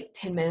somebody for like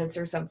 10 minutes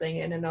or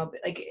something. And then I'll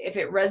like, if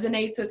it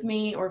resonates with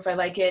me, or if I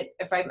like it,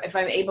 if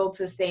I'm able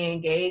to stay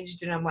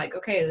engaged and I'm like,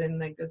 okay, then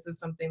like, this is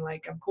something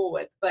like I'm cool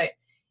with. But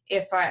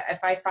if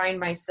I find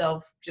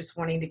myself just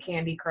wanting to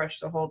Candy Crush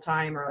the whole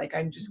time, or like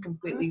I'm just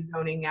completely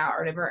zoning out or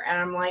whatever, and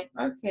I'm like,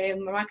 okay,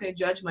 I'm not going to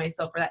judge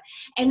myself for that.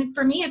 And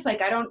for me, it's like,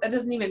 that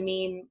doesn't even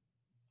mean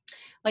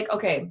like,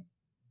 okay,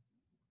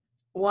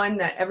 one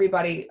that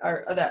everybody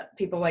or that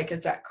people like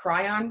is that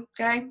Cryon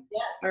guy,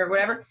 yes, or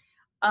whatever.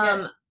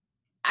 Yes.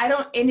 I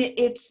don't, and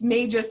it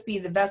may just be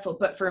the vessel,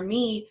 but for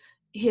me,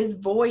 his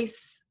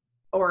voice,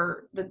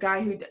 or the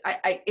guy who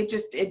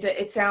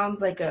it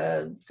sounds like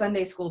a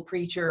Sunday school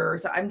preacher, or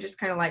so. I'm just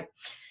kind of like,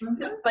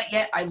 but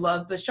yet I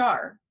love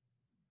Bashar,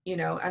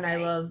 and I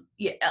love,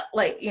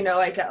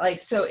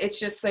 so it's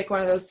just like one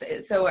of those.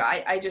 So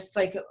I just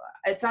like,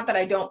 it's not that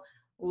I don't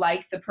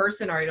like the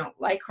person or I don't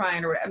like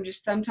crying, or I'm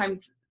just,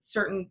 sometimes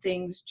certain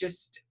things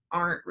just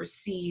aren't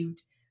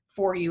received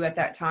for you at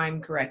that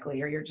time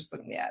correctly, or you're just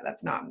like, yeah,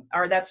 that's not,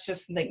 or that's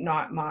just like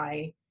not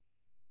my,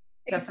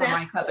 that's not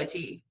my cup of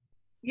tea.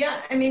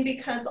 Yeah, I mean,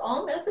 because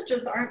all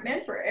messages aren't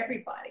meant for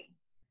everybody.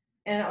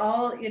 And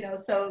all,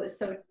 so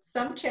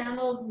some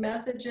channeled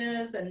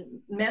messages and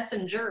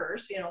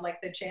messengers, like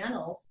the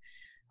channels,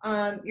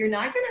 you're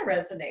not going to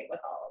resonate with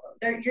all of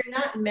them. You're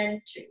not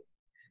meant to.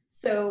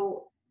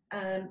 So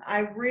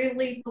I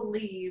really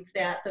believe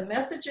that the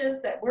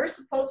messages that we're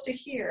supposed to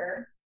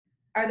hear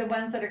are the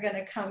ones that are going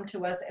to come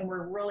to us, and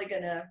we're really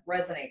going to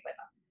resonate with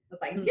them.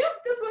 It's like, yep,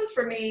 this one's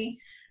for me.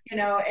 And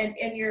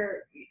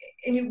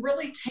you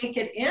really take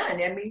it in.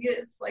 I mean,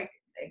 it's like,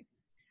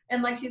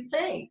 and like you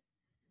say,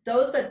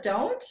 those that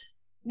don't,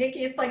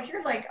 Nikki, it's like,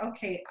 you're like,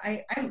 okay,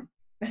 I'm,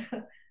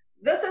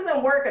 this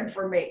isn't working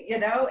for me,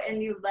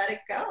 and you let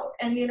it go.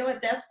 And you know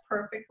what, that's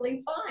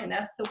perfectly fine.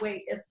 That's the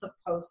way it's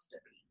supposed to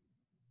be.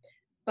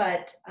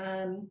 But,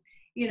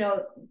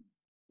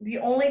 the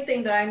only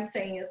thing that I'm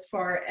saying as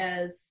far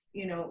as,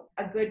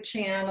 a good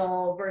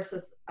channel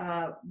versus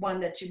one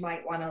that you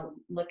might want to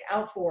look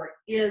out for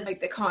is like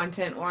the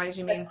content wise,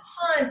 you mean?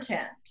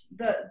 Content,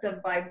 the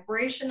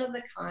vibration of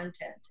the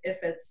content. If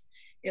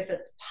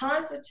it's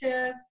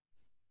positive,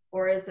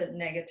 or is it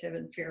negative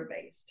and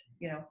fear-based?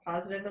 You know,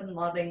 positive and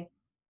loving,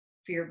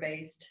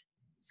 fear-based,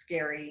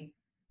 scary,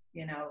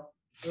 you know,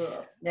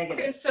 negative.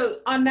 Okay, so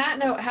on that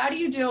note, how do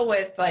you deal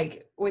with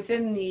like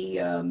within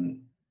the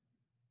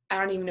I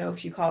don't even know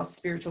if you call it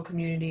spiritual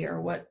community or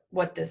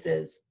what this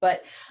is,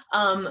 but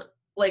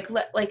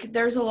like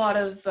there's a lot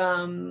of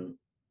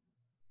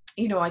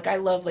you know, like I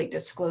love like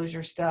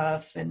disclosure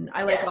stuff and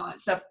I like Yes. all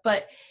that stuff,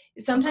 but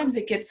sometimes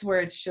it gets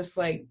where it's just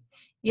like,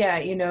 yeah,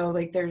 you know,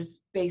 like there's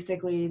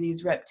basically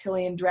these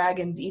reptilian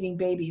dragons eating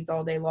babies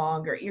all day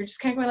long, or you're just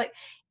kind of going like,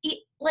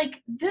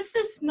 like this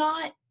is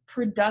not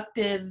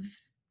productive.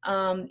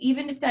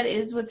 Even if that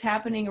is what's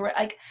happening, or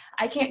like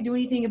I can't do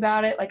anything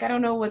about it. Like I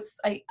don't know what's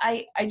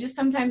I just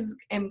sometimes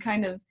am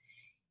kind of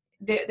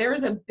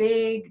there's a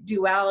big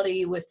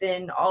duality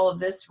within all of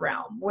this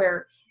realm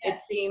where it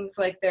seems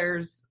like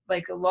there's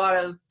like a lot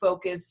of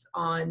focus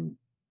on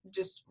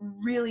just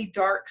really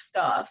dark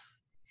stuff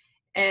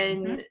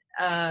and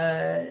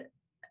and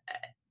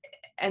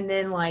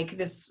then like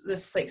this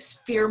like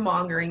fear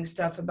mongering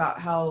stuff about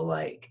how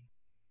like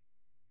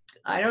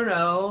I don't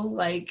know,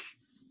 like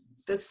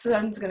the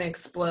sun's gonna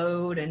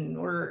explode and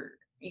we're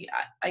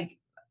I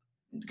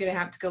gonna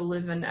have to go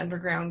live in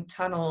underground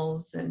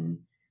tunnels and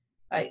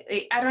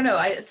I don't know.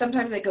 I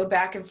sometimes I go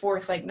back and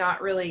forth, like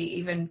not really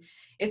even.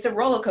 It's a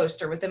roller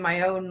coaster within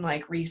my own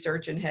like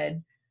research and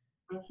head.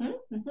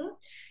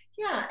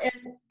 Yeah,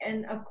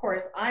 and of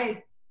course,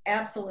 I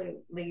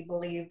absolutely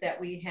believe that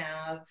we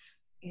have,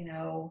 you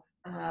know,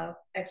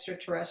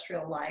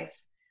 extraterrestrial life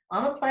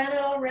on the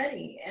planet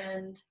already,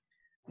 and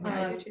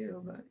Yeah, I do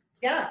too. But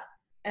yeah,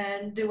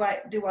 and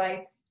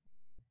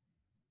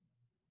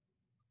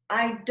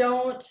I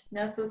don't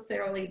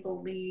necessarily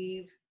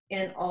believe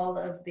in all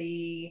of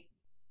the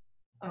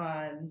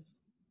um,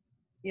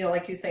 you know,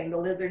 like you're saying, the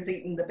lizards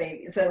eating the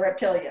babies, the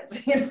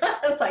reptilians. You know,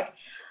 it's like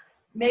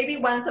maybe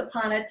once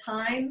upon a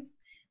time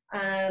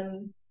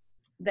um,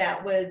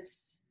 that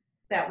was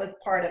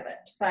part of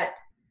it, but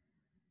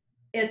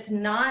it's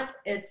not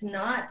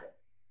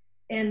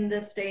in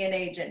this day and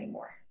age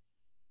anymore.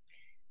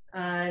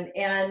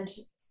 And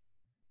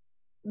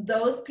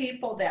those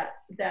people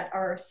that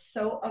are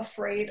so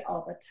afraid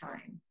all the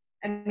time.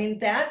 I mean,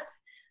 that's,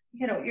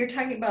 you know, you're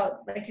talking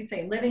about, like you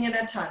say, living in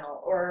a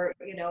tunnel, or,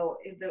 you know,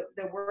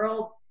 the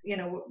world, you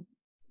know,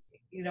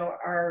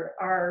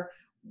 our,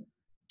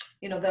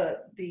 you know,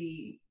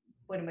 the,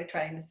 what am I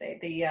trying to say?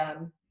 The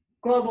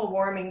global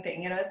warming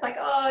thing, you know, it's like,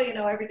 oh, you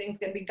know, everything's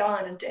going to be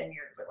gone in 10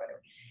 years or whatever.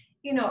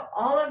 You know,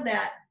 all of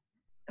that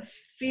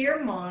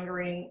fear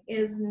mongering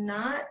is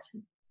not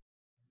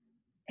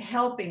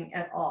helping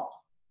at all.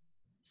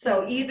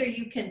 So either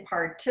you can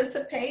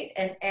participate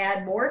and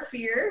add more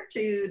fear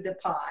to the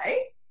pie,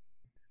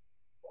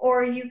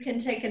 or you can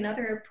take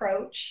another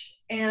approach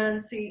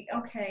and see,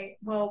 okay,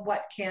 well,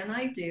 what can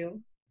I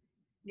do?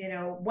 You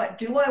know, what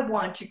do I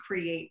want to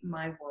create in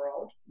my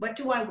world? What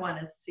do I want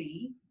to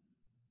see?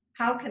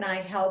 How can I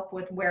help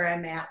with where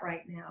I'm at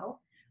right now?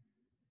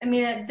 I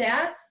mean,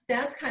 that's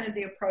kind of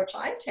the approach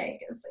I take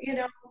is, you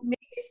know, maybe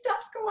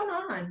stuff's going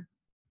on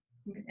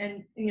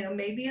and, you know,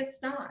 maybe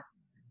it's not.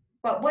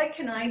 But what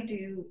can I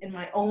do in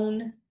my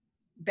own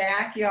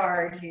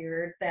backyard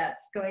here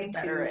that's going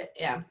better to it,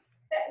 yeah.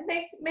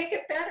 make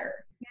it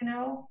better, you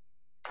know?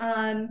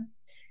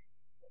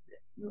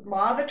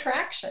 Law of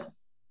attraction,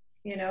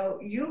 you know,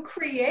 you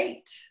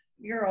create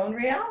your own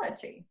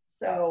reality.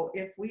 So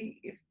if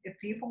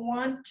people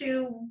want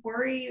to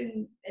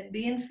worry and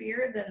be in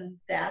fear, then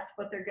that's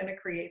what they're going to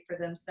create for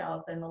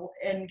themselves.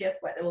 And guess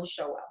what? It'll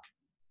show up.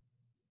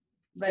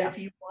 But Yeah.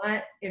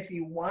 if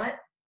you want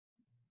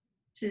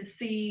to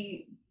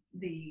see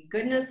the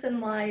goodness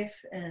in life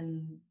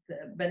and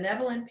the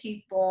benevolent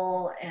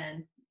people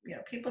and, you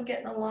know, people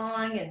getting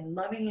along and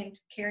loving and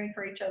caring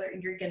for each other,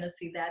 you're going to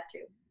see that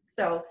too.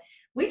 So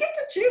we get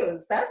to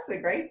choose. That's the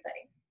great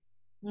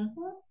thing.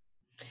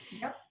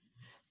 Yep.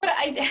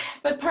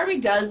 But part of me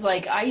does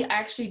like, I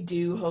actually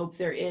do hope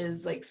there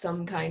is like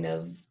some kind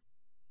of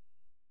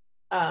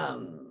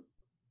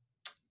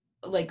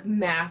like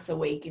mass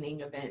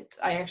awakening event.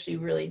 I actually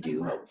really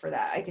do hope for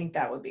that. I think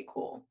that would be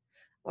cool.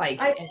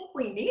 Like I think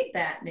we need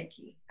that,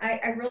 Nikki.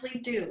 I really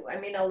do. I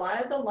mean, a lot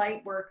of the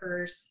light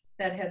workers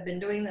that have been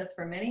doing this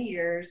for many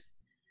years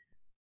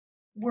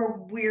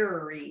were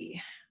weary.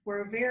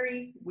 We're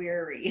very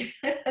weary.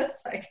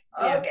 It's like,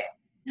 okay,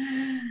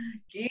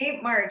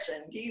 keep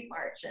marching.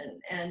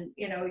 And,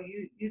 you know,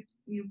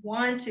 you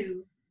want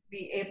to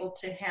be able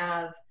to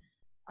have,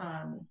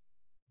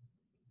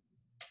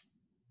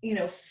 you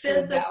know,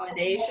 physical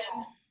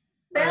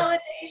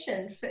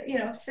validation, you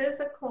know,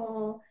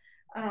 physical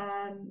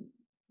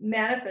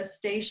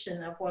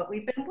manifestation of what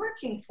we've been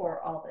working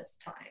for all this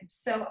time.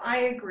 So I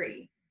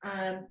agree.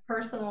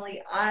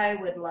 Personally, I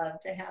would love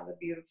to have a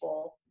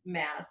beautiful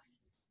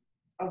mass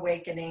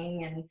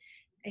awakening and,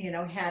 you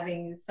know,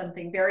 having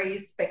something very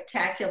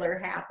spectacular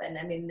happen.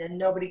 I mean, and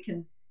nobody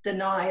can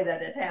deny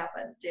that it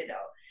happened, you know.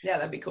 Yeah,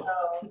 that'd be cool.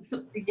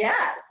 So,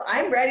 yes,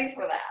 I'm ready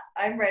for that.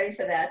 I'm ready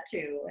for that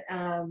too.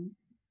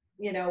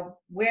 You know,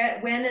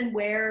 when and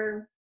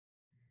where,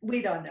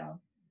 We don't know.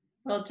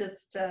 We'll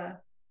just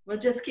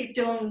keep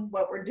doing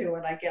what we're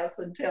doing, I guess,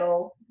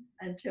 until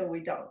we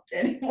don't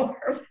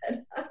anymore.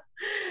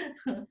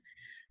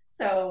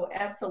 So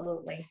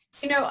absolutely.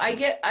 You know, I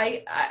get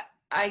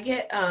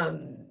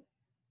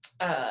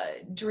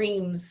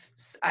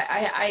dreams.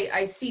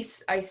 I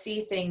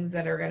see things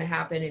that are going to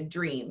happen in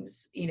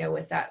dreams, you know,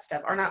 with that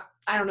stuff, or not.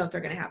 I don't know if they're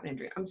going to happen in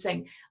dreams. I'm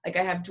saying, like,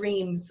 I have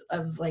dreams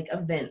of like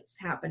events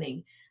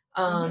happening.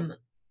 Mhm.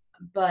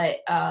 But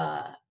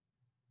I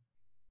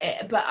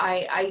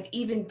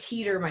even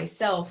teeter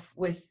myself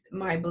with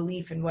my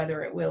belief in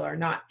whether it will or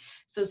not.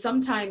 So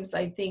sometimes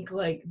I think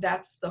like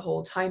that's the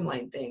whole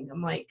timeline thing.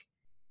 I'm like,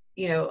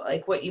 you know,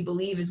 like what you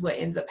believe is what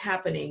ends up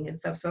happening and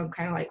stuff. So I'm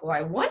kind of like, well,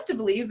 I want to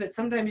believe, but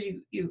sometimes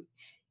you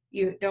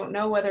don't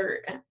know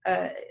whether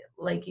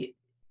like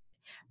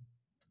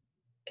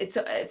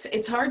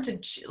it's hard to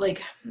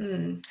like,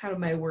 how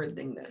am I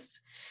wording this?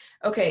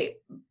 Okay,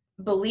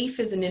 belief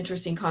is an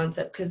interesting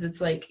concept because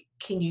it's like,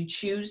 can you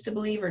choose to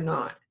believe or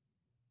not?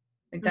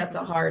 Like that's a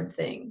Mhm. hard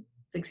thing.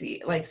 Like,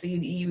 see, like, so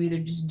you either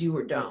just do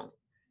or don't.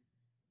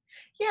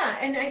 Yeah,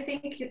 and I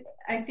think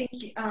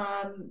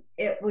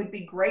it would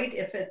be great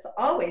if it's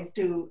always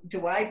do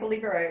I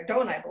believe or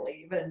don't I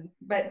believe? And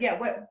but yeah,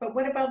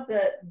 what about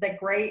the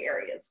gray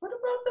areas? What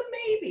about the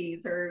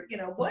maybes or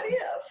what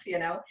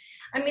if?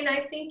 I mean, I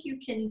think you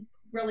can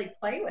really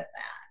play with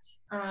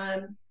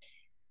that.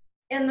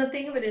 And the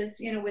thing of it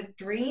is, with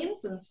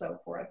dreams and so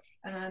forth,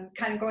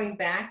 kind of going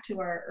back to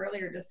our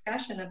earlier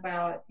discussion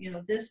about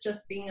this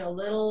just being a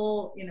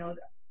little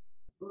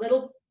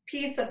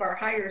piece of our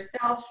higher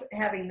self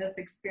having this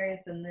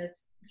experience in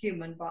this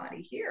human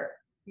body here,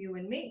 you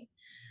and me.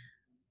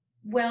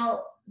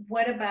 Well,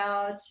 what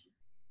about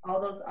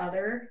all those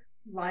other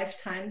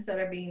lifetimes that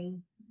are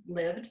being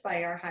lived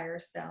by our higher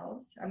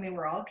selves? I mean,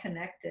 we're all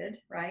connected,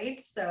 right?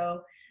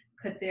 So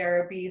could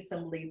there be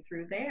some lead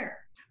through there?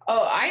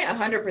 Oh, I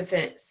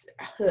 100%,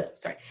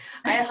 sorry,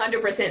 I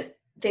 100%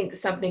 think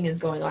something is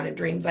going on in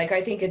dreams. Like,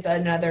 I think it's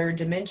another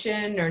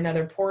dimension or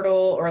another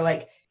portal or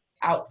like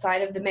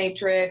outside of the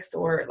matrix,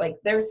 or like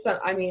there's some,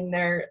 I mean,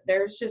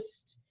 there's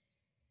just,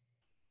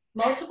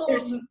 Multiple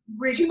there's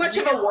too much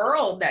of a realities.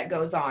 world that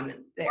goes on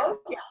there Oh,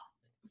 yeah.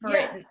 for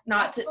Yes, it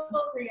not to,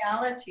 multiple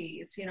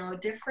realities,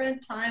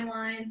 different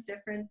timelines,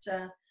 different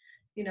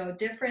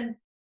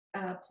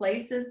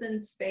places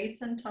in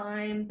space and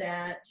time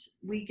that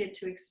we get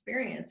to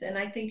experience. And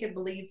I think it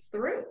bleeds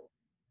through.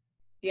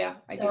 yeah,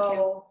 I do too.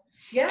 So, I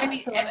yeah, mean,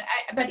 so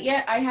but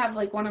yet I have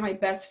like one of my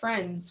best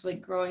friends,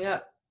 like growing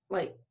up,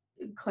 like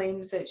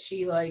claims that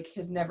she like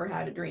has never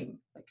had a dream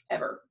like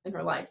ever in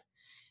her life.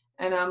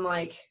 And I'm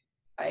like,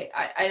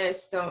 I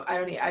just don't,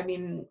 I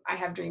mean, I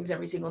have dreams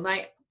every single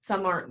night.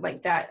 Some aren't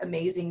like that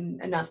amazing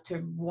enough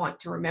to want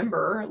to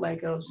remember. Like,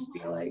 it'll just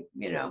be like,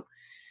 you know,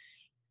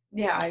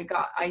 yeah, I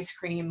got ice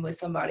cream with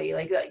somebody,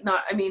 like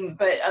not, I mean,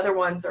 but other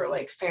ones are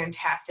like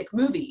fantastic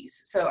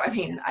movies. So, I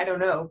mean, I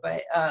don't know,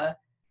 but,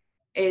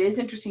 it is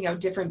interesting how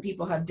different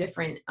people have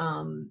different,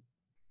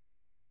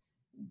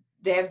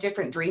 they have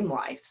different dream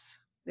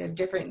lives. They have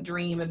different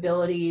dream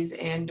abilities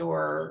and,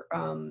 or, I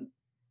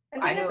I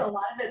think it's a know,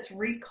 lot of it's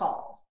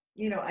recall.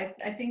 I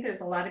think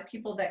there's a lot of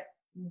people that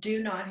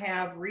do not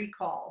have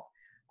recall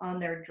on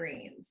their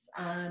dreams.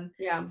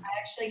 yeah. I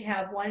actually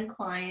have one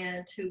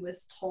client who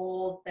was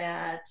told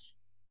that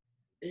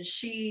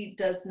she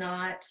does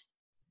not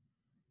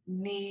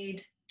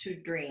need to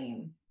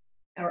dream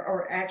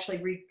or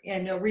actually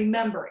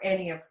remember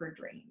any of her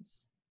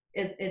dreams.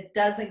 It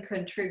doesn't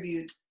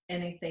contribute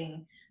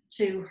anything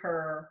to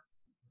her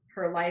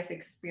life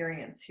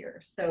experience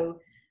here.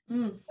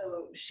 Mm.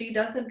 So she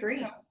doesn't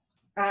dream,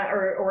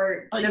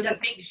 or Oh, it she doesn't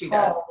doesn't think she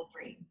does. recall the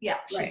dream. Yeah,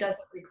 she Right.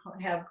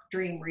 doesn't have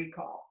dream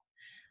recall.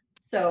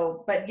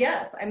 So, but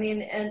yes, I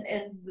mean,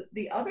 and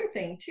the other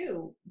thing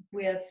too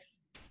with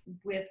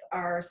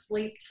our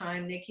sleep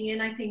time, Nikki,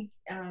 and I think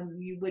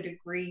you would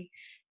agree,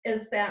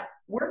 is that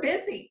we're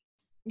busy.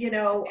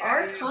 Our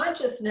Yeah.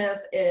 consciousness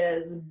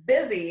is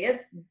busy.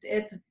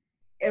 It's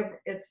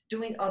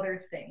doing other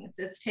things.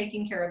 It's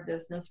taking care of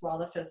business while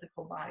the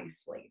physical body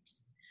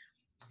sleeps.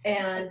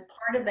 And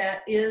part of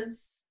that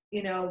is,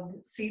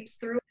 seeps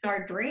through in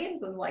our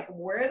dreams and like,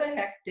 where the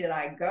heck did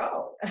I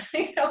go?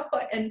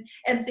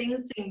 And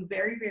things seem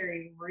very,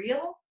 very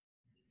real,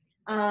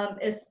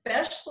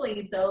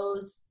 especially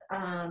those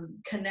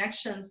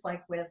connections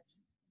like with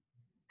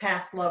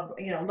past loved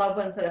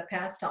ones that have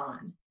passed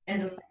on.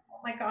 And Mhm. it's like,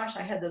 oh my gosh,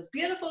 I had this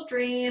beautiful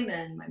dream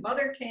and my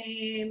mother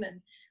came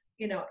and,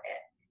 you know,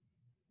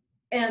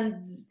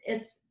 and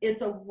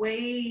it's a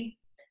way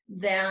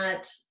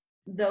that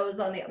those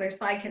on the other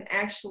side can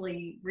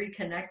actually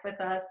reconnect with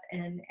us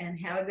and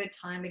have a good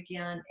time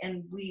again,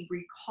 and we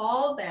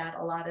recall that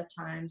a lot of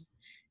times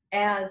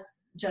as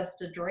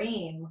just a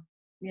dream.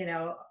 you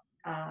know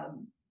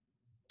um,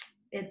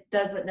 it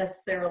doesn't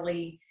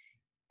necessarily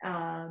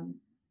um,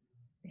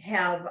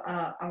 have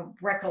a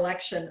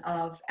recollection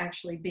of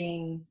actually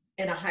being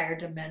in a higher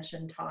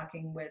dimension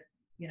talking with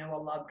a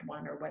loved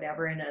one or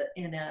whatever in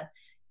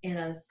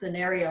a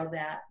scenario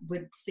that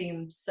would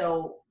seem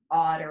so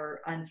odd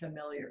or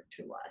unfamiliar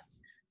to us.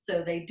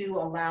 So they do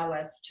allow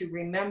us to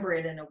remember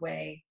it in a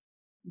way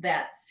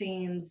that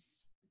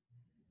seems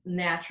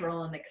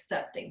natural and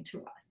accepting to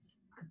us,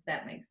 if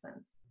that makes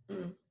sense.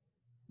 Mm.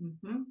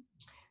 Mm-hmm.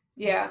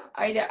 Yeah,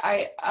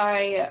 I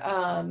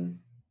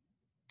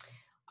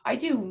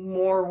do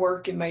more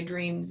work in my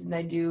dreams than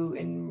I do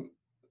in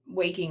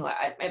waking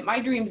life. My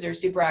dreams are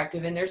super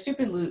active and they're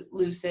super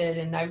lucid,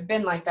 and I've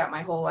been like that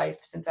my whole life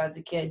since I was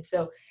a kid.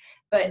 So,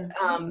 but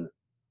Mm-hmm.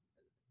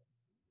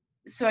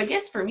 so I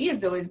guess for me,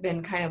 it's always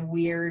been kind of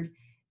weird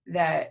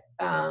that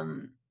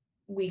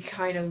we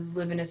kind of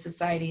live in a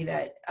society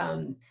that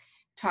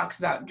talks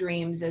about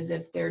dreams as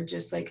if they're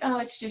just like, oh,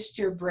 it's just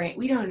your brain.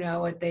 We don't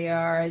know what they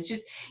are. It's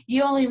just,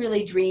 you only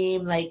really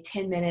dream like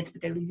 10 minutes,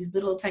 but they're these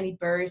little tiny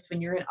bursts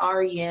when you're in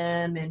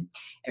REM, and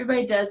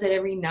everybody does it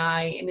every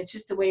night. And it's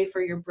just a way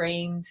for your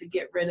brain to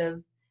get rid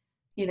of,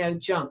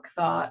 junk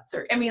thoughts.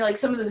 Or, I mean, like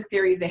some of the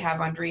theories they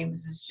have on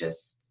dreams is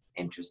just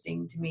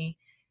interesting to me.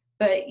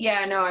 But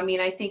yeah, no, I mean,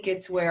 I think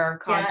it's where our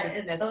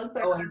consciousness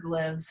always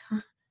lives.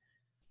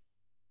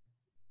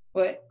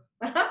 What?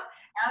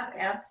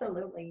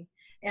 Absolutely.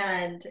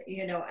 And,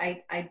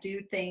 I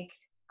do think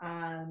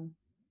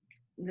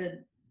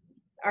that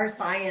our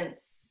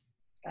science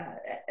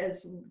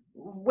is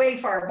way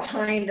far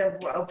behind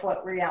of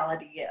what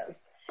reality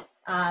is.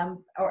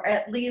 Or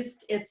at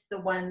least it's the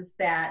ones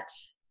that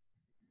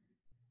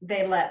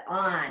they let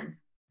on.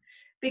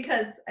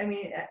 Because, I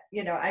mean,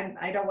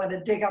 I don't want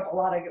to dig up a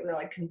lot of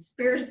like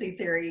conspiracy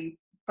theory,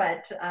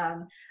 but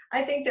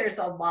I think there's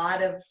a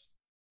lot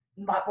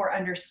more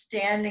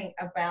understanding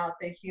about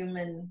the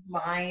human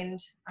mind,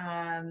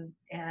 and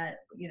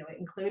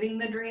including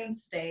the dream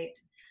state.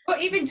 Well,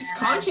 even just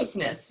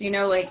consciousness,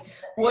 like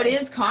what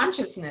is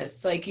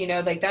consciousness? Like,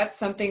 like that's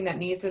something that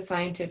needs to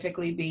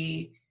scientifically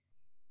be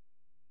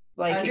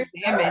like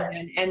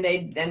examined, and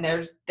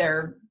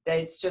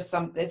it's just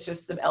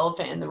the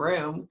elephant in the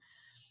room.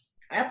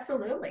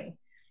 Absolutely.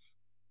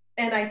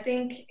 And I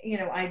think,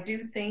 I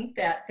do think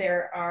that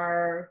there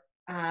are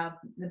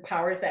the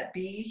powers that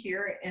be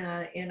here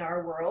in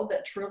our world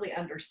that truly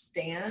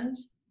understand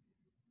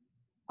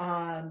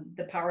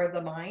the power of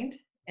the mind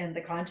and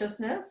the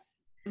consciousness.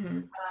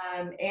 Mm-hmm.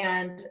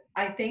 And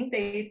I think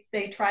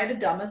they try to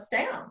dumb us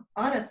down,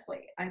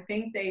 honestly. I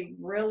think they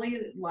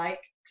really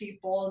like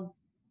people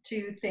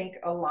to think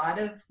a lot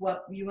of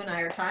what you and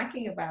I are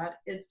talking about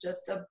is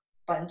just a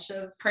bunch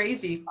of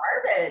crazy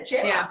garbage.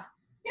 Yeah.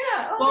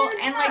 Yeah. Well,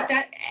 and like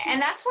that, and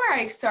that's where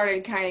I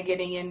started kind of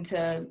getting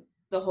into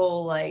the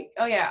whole like,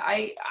 oh yeah,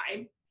 I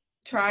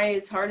try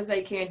as hard as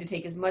I can to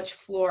take as much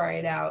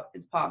fluoride out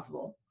as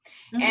possible.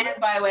 Mm-hmm. And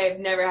by the way, I've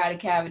never had a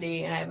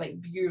cavity, and I have like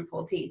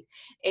beautiful teeth.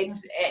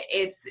 It's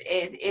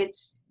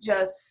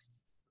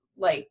just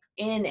like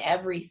in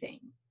everything.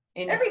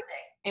 And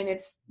and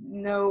it's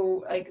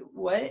no, like,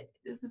 what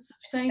is the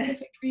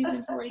scientific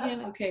reason for it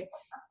again? Okay,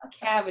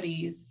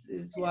 cavities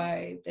is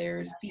why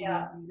they're feeding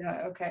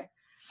that. Okay.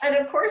 And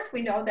of course,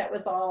 we know that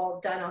was all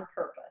done on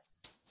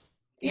purpose.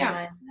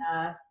 Yeah.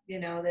 And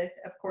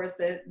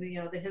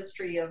the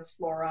history of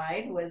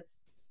fluoride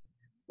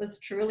was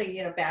truly,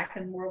 back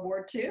in World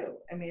War II.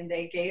 I mean,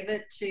 they gave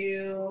it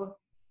to,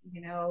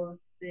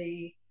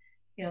 the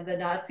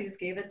Nazis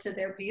gave it to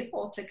their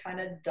people to kind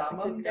of dumb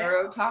them down.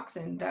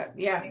 Neurotoxin.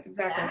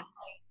 Exactly.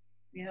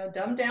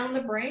 Dumb down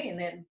the brain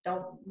and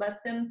don't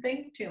let them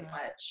think too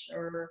much,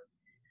 or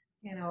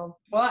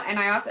Well, and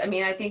I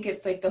think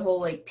it's like the whole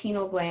like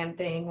pineal gland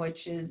thing,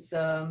 which is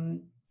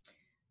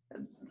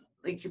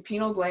like your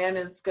pineal gland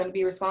is going to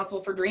be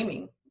responsible for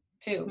dreaming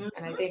too. Mm-hmm.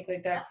 And I think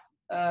like that's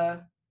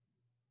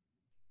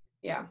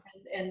yeah.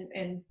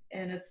 And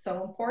it's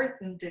so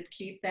important to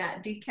keep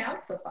that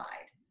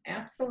decalcified.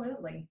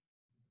 Absolutely.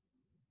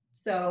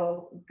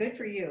 So good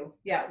for you.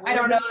 Yeah. I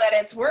don't know that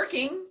it's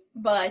working,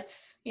 but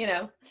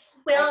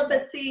Well,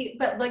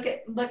 but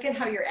look at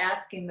how you're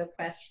asking the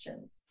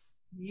questions.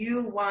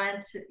 You're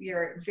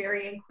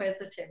very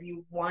inquisitive.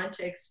 You want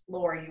to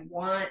explore. You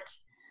want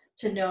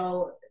to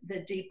know the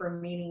deeper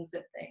meanings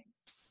of things.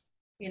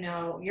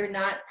 You're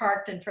not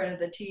parked in front of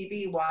the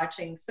TV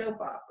watching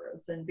soap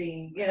operas and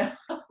being,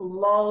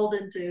 lulled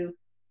into,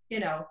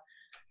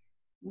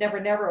 Never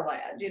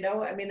Neverland.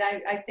 I mean,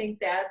 I think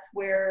that's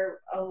where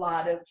a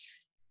lot of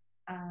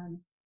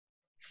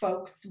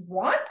folks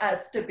want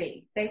us to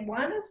be. They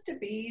want us to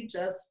be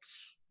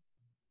just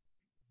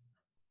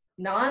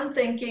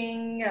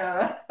non-thinking.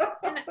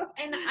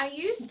 And I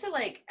used to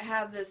like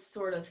have this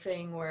sort of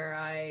thing where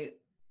I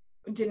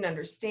didn't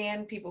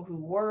understand people who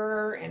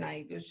were, and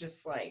I was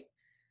just like,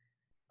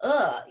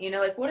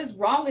 like, what is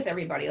wrong with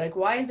everybody? Like,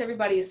 why is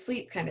everybody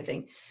asleep kind of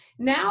thing?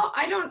 Now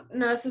I don't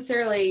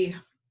necessarily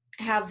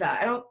have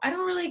that. I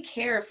don't really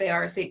care if they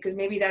are asleep, because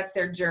maybe that's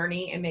their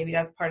journey and maybe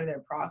that's part of their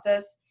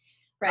process.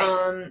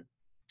 Right.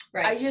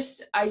 Right.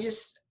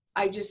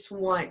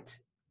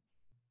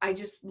 I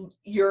just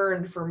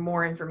yearn for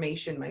more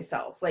information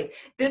myself. Like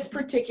this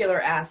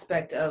particular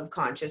aspect of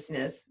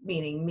consciousness,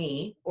 meaning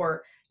me,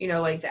 or,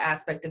 like the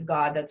aspect of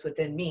God that's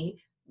within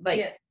me, like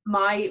Yes.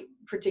 my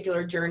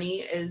particular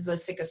journey is a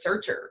sick a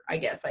searcher, I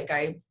guess. Like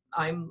I'm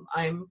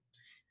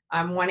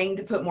wanting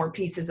to put more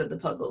pieces of the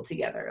puzzle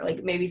together.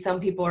 Like maybe some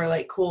people are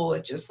like cool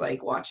with just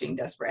like watching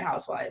Desperate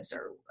Housewives,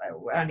 or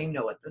I don't even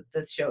know what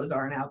the shows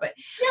are now, but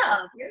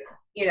Yeah. um,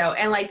 you know,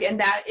 and like, and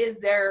that is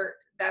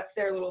that's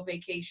their little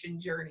vacation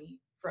journey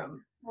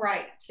from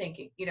Right.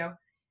 thinking, you know,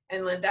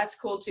 and like, that's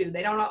cool too.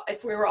 They don't all,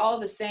 if we were all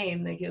the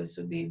same, like this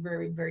would be a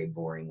very, very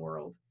boring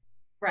world.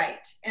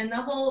 Right. And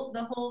the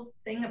whole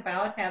thing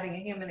about having a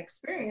human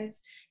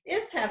experience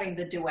is having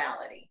the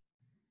duality.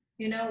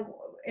 You know,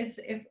 it's,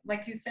 if,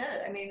 like you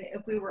said, I mean,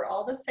 if we were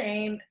all the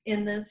same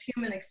in this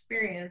human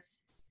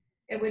experience,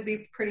 it would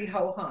be pretty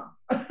ho-hum.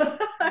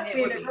 I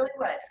mean, it really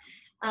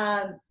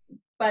would.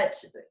 But,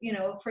 you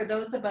know, for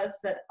those of us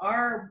that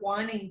are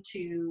wanting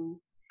to,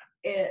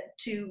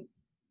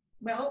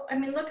 well, I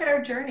mean, look at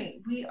our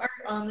journey. We are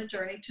on the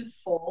journey to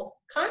full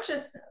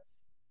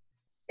consciousness.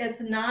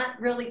 It's not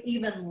really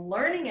even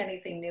learning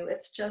anything new.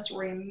 It's just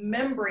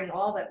remembering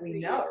all that we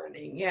know.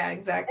 Relearning. Yeah,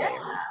 exactly.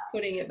 Yeah.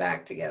 Putting it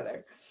back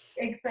together.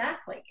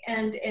 Exactly,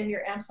 and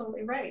you're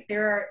absolutely right.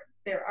 There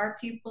are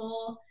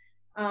people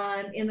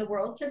in the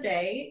world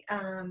today,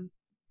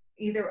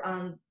 either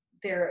on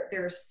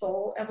their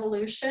soul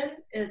evolution,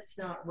 it's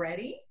not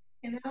ready,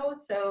 you know,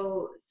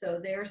 so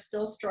they're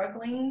still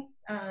struggling,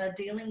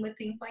 dealing with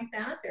things like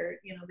that. They're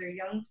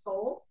young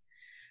souls.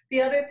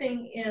 The other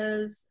thing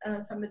is,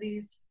 some of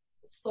these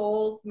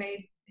souls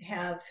may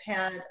have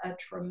had a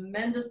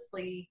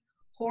tremendously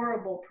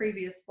horrible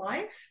previous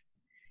life,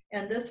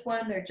 and this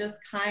one they're just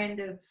kind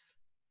of,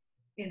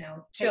 you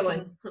know,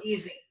 Chilling.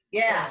 easy.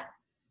 Yeah.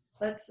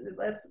 Let's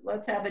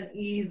have an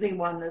easy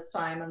one this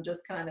time and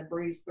just kind of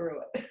breeze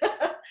through it.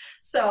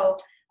 So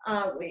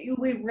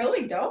we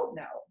really don't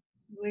know.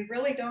 We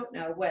really don't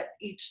know what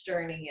each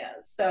journey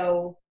is.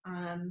 So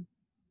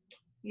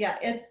yeah,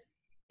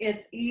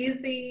 it's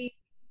easy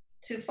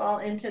to fall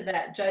into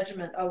that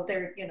judgment. Oh,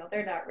 they're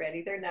not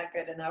ready. They're not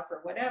good enough,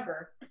 or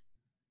whatever.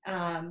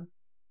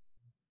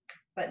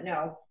 But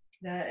no,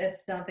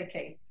 it's not the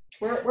case.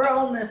 We're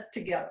all in this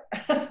together.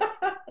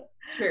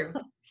 True.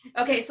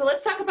 Okay, so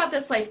let's talk about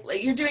this life.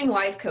 You're doing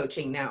life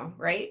coaching now,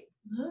 right?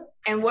 Mhm.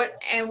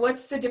 And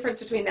what's the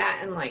difference between that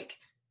and like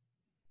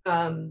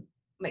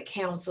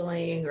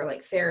counseling or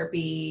like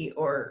therapy,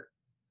 or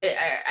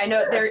I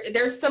know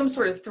there's some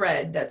sort of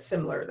thread that's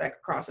similar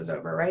that crosses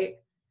over, right?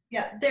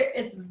 Yeah,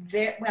 it's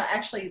very well.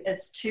 Actually,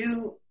 it's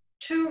two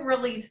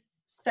really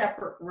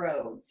separate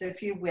roads,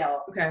 if you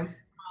will. Okay.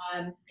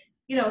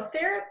 You know,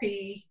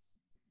 therapy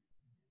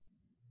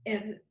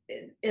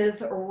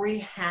is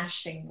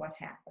rehashing what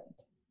happened.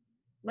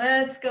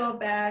 Let's go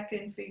back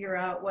and figure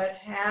out what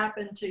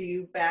happened to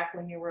you back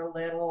when you were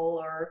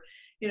little, or,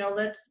 you know,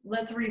 let's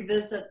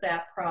revisit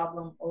that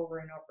problem over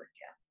and over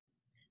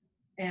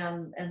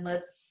again. And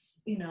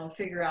let's, you know,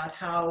 figure out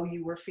how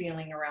you were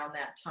feeling around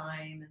that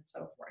time and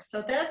so forth.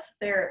 So that's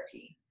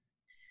therapy.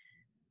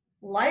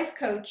 Life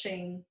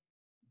coaching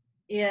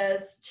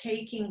is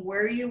taking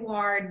where you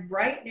are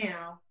right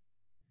now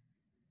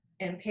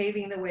and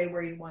paving the way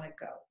where you want to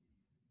go.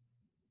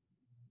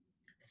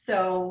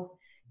 So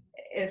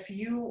if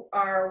you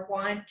are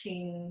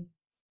wanting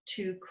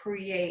to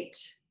create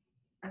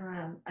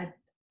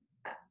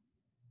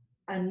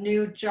a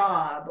new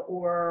job,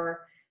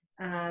 or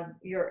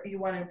you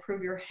want to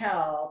improve your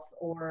health,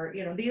 or,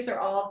 you know, these are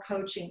all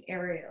coaching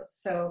areas.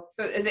 So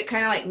is it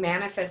kind of like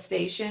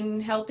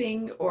manifestation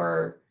helping,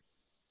 or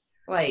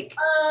like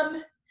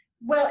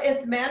well,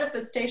 it's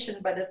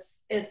manifestation, but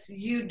it's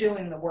you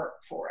doing the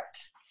work for it.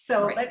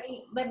 So right.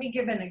 let me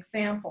give an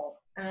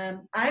example.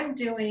 I'm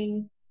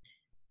doing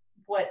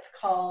what's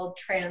called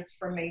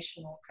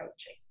transformational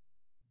coaching,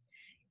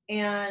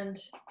 and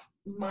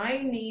my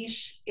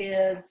niche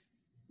is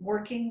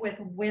working with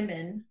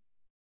women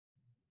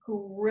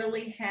who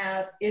really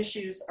have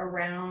issues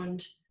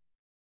around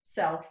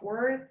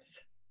self-worth,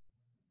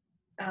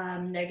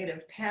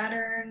 negative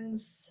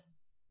patterns,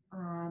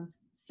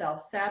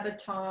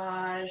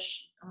 self-sabotage,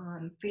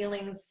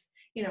 feelings,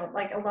 you know,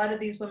 like a lot of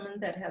these women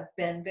that have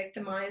been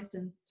victimized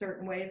in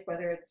certain ways,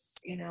 whether it's,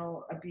 you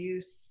know,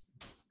 abuse,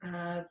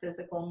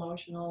 physical,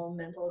 emotional,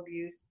 mental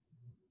abuse,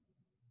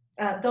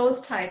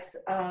 those types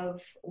of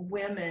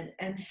women,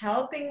 and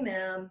helping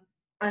them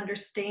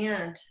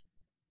understand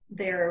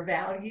they're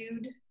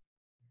valued,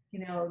 you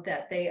know,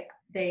 that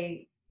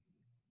they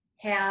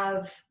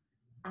have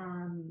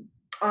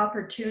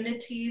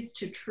opportunities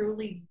to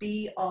truly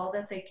be all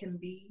that they can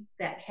be,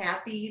 that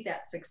happy,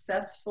 that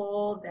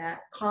successful,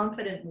 that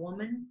confident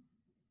woman.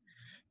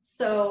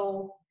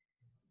 So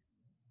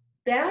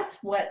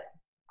that's what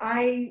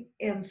I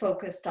am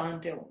focused on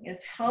doing,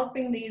 is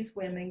helping these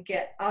women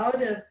get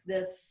out of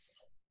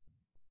this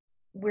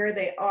where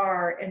they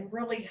are and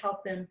really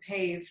help them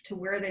pave to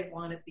where they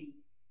want to be.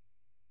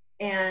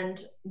 And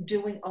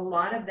doing a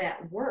lot of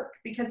that work,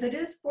 because it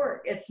is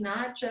work. It's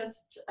not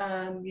just,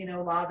 you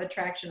know, law of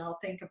attraction, I'll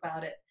think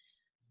about it.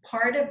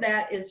 Part of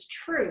that is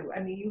true.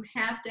 I mean, you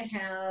have to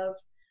have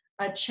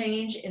a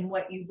change in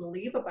what you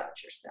believe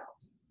about yourself.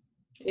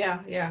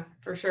 Yeah,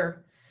 for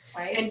sure.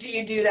 right? And do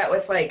you do that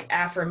with like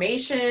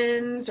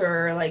affirmations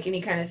or like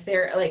any kind of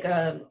therapy, like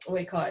what do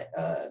you call it,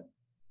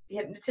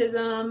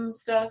 hypnotism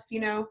stuff?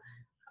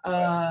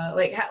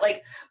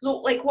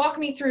 Like walk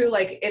me through,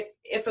 like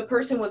if a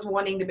person was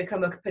wanting to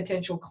become a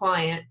potential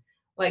client,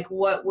 like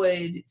what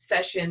would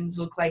sessions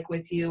look like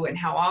with you and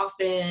how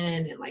often,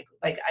 and like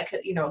I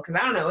could, because I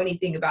don't know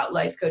anything about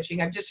life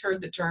coaching. I've just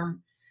heard the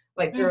term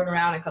like thrown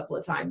around a couple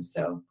of times,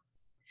 so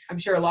I'm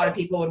sure a lot of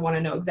people would want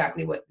to know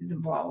exactly what is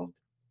involved.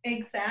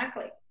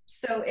 Exactly.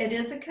 So it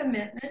is a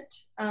commitment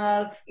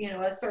of,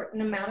 a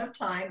certain amount of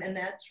time, and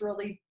that's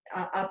really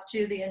up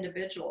to the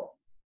individual.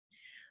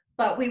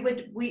 But we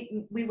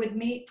would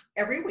meet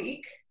every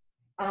week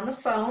on the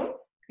phone.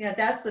 Yeah,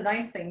 that's the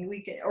nice thing.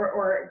 We can,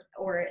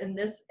 or in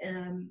this,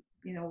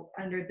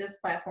 under this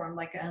platform,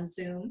 like on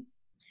Zoom.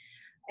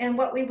 And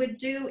what we would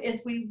do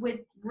is we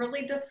would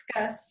really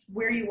discuss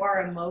where you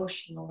are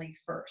emotionally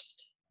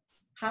first.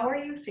 How are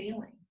you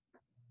feeling?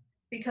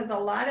 Because a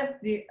lot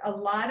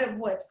of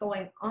what's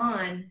going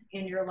on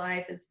in your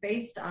life is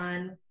based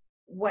on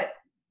what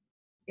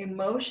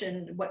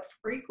emotion, what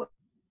frequency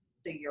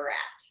you're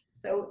at.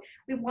 So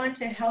we want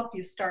to help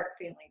you start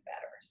feeling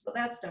better. So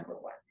that's number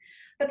one.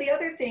 But the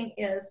other thing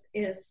is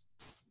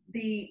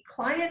the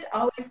client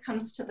always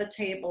comes to the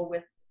table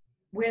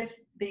with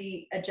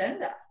the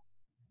agenda.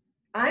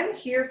 I'm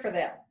here for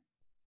them.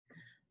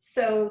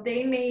 So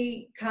they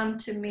may come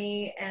to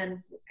me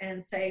and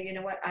say, you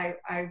know what,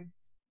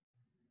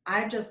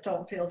 I just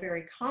don't feel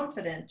very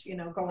confident,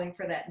 going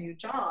for that new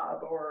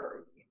job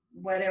or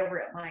whatever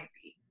it might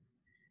be.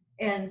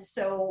 And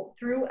so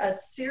through a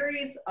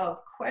series of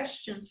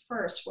questions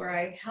first, where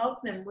I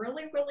help them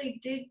really, really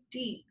dig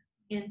deep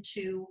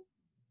into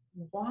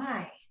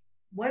why,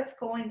 what's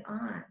going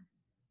on,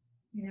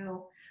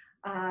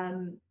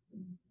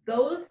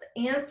 those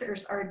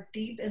answers are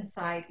deep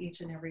inside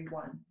each and every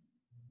one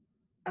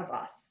of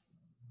us,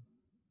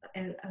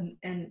 and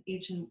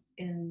each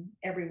and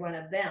every one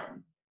of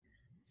them.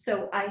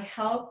 So I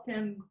help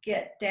them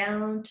get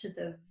down to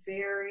the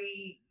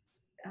very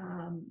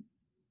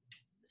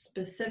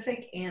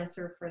specific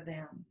answer for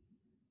them.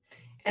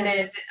 And then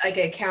is it like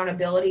an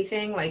accountability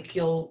thing? Like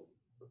you'll,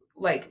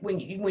 like when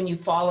you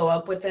follow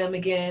up with them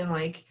again,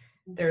 like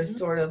there's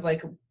sort of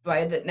like,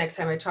 by the next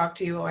time I talk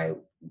to you, it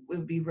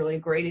would be really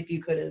great if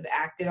you could have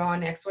acted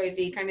on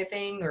XYZ kind of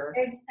thing, or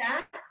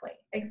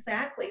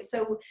exactly.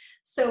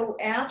 So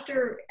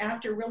after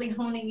really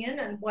honing in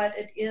on what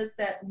it is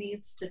that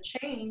needs to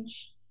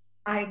change,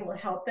 I will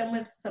help them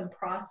with some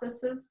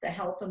processes to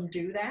help them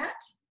do that,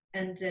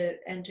 and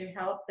to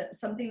help them,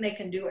 something they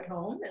can do at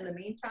home in the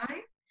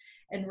meantime,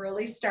 and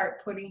really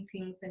start putting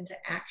things into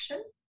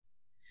action.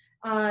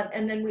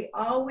 And then we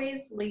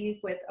always leave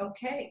with,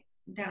 okay,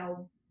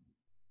 now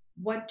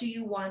what do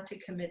you want to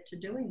commit to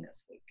doing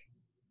this week?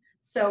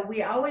 So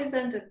we always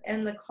end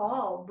the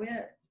call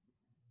with,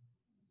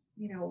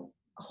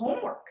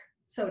 homework,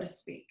 so to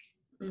speak.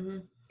 Mm-hmm.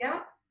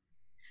 Yeah.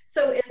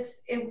 So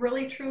it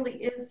really truly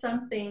is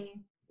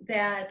something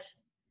that,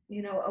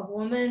 a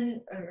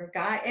woman or a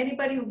guy,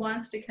 anybody who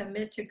wants to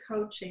commit to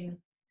coaching,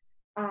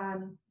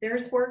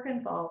 there's work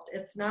involved.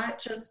 It's not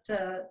just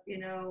a,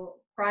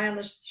 cry on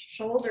the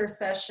shoulder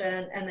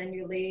session and then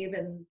you leave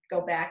and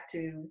go back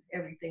to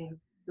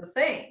everything's the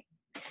same.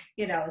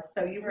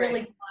 So you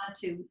really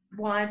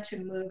want to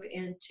move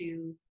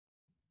into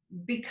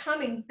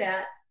becoming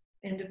that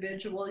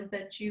individual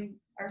that you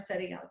are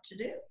setting out to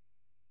do.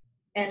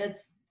 And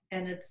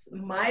it's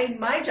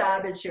my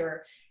job is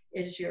your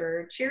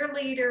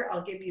cheerleader.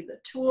 I'll give you the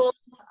tools.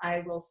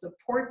 I will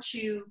support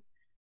you,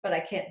 but I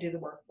can't do the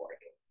work for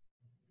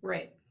you.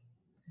 Right.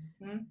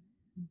 Mm-hmm.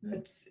 Mm-hmm.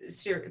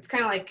 It's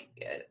kind of like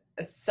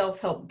a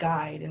self-help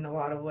guide in a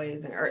lot of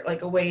ways, or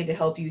like a way to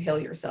help you heal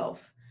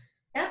yourself.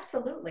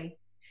 Absolutely.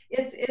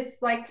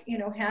 It's like,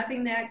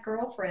 having that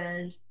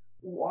girlfriend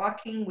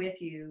walking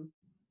with you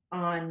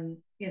on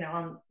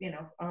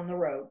the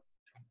road.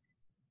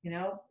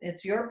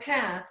 It's your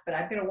path, but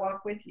I'm going to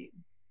walk with you.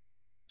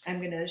 I'm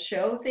going to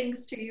show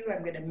things to you.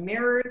 I'm going to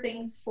mirror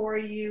things for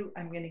you.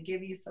 I'm going to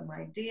give you some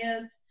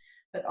ideas,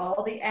 but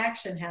all the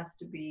action has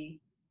to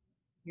be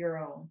your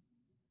own.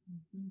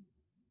 Mm-hmm.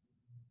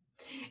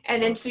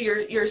 And then so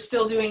you're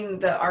still doing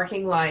the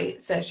arcing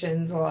light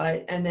sessions a lot,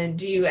 and then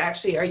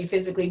are you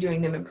physically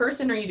doing them in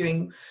person, or are you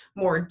doing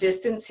more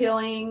distance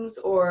healings,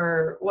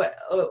 or what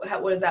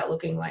is that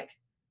looking like?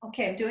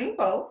 Okay, I'm doing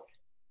both.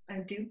 I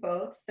do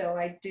both. So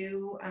I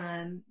do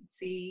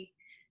see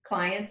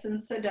clients in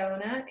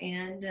Sedona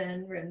and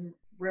in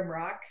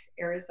Rimrock,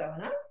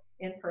 Arizona,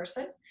 in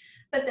person.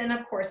 But then,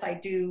 of course, I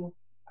do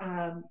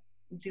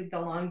the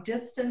long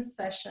distance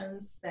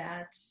sessions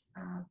that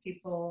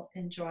people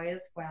enjoy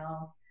as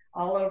well,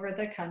 all over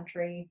the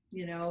country,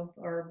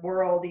 or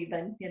world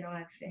even.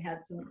 I've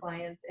had some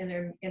clients,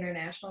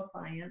 international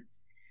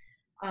clients.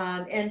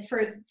 And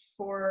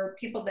for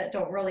people that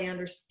don't really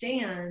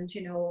understand,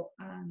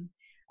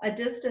 a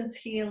distance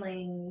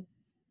healing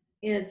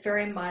is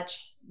very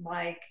much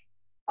like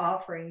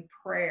offering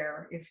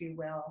prayer, if you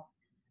will.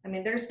 I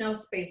mean, there's no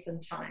space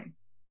and time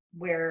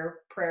where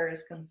prayer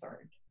is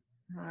concerned.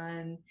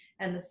 and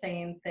the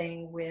same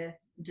thing with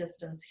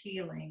distance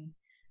healing.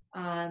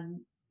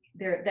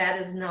 That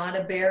is not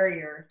a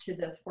barrier to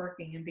this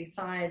working. And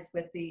besides,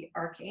 with the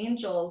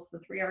archangels, the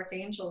 3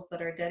 archangels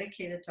that are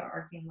dedicated to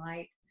arcing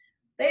light,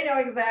 they know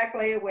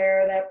exactly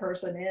where that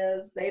person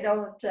is. They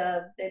don't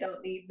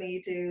need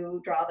me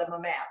to draw them a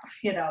map,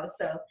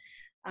 So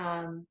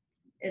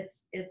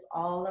it's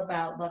all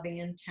about loving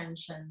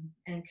intention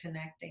and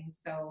connecting.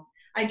 So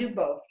I do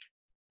both,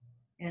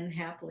 and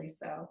happily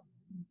so.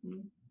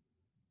 Mm-hmm.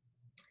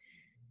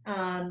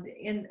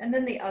 And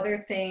then the other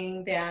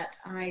thing that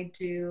I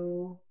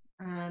do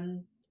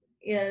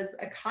is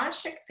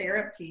Akashic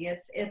therapy.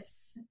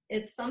 It's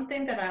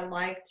something that I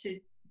like to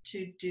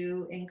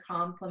do in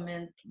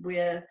complement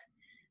with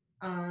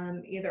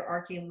either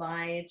arcing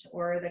light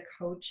or the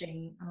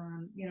coaching.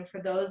 For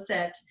those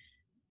that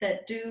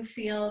do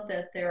feel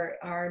that there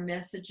are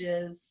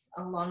messages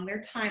along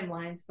their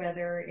timelines,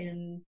 whether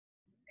in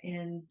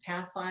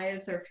past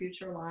lives or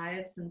future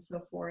lives and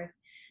so forth,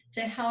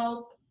 to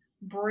help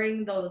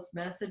bring those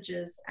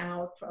messages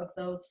out of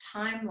those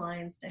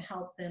timelines to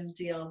help them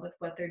deal with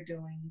what they're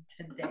doing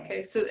today.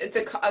 Okay, so it's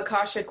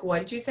Akashic, what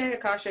did you say?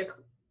 Akashic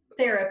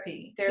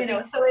therapy.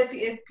 So if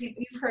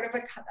you've heard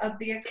of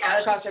the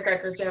Akashic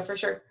records, yeah, for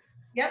sure.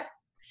 Yep.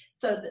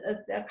 So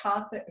the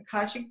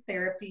Akashic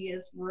therapy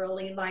is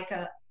really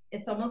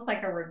it's almost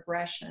like a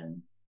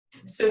regression.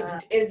 So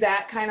is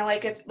that kind of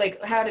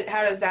how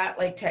does that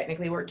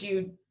technically work? Do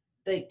you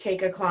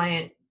take a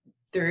client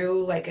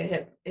through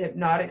a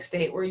hypnotic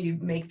state where you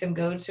make them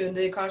go to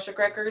the Akashic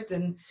records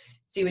and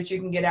see what you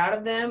can get out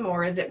of them,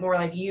 or is it more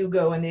like you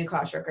go in the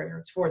Akashic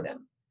records for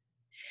them?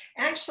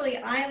 Actually,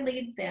 I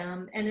lead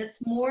them, and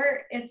it's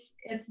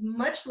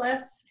much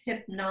less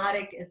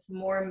hypnotic. It's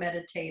more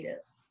meditative.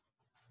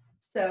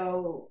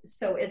 So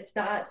it's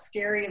not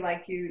scary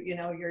like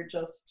you're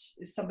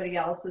just somebody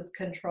else is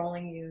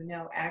controlling you.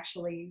 No,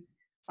 actually,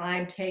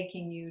 I'm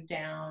taking you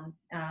down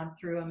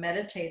through a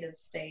meditative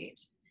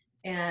state,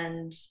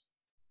 and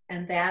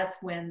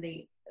that's when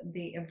the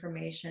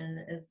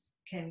information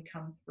can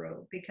come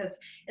through, because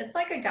it's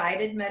like a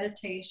guided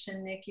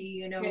meditation,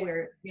 Nikki.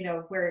 Where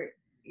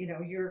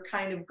you're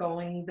kind of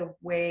going the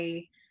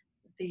way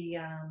the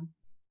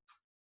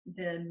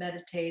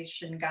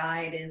meditation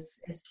guide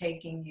is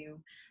taking you.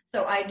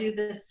 So I do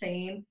the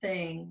same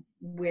thing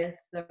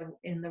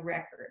in the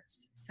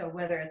records. So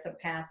whether it's a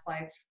past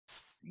life,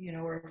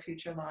 or a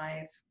future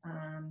life,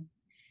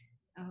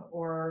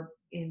 or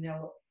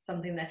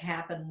something that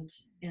happened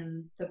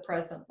in the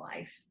present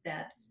life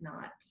that's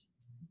not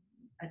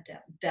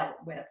dealt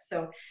with.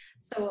 So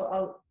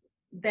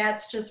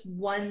that's just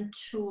one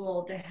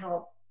tool to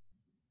help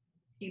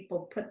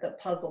people put the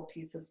puzzle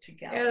pieces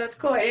together. Yeah, that's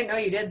cool. I didn't know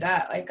you did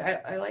that.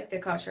 I like the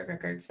Akashic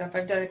record stuff.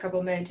 I've done a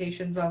couple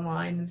meditations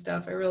online and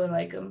stuff. I really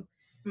like them.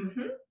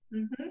 Mm-hmm.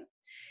 Mm-hmm.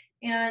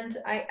 And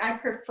I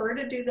prefer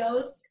to do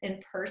those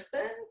in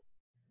person,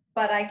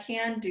 but I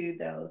can do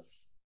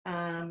those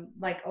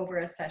over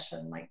a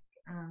session,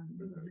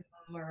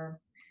 Zoom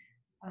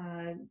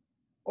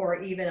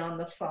or even on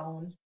the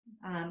phone.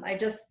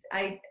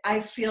 I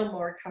feel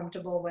more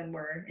comfortable when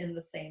we're in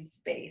the same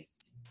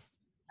space.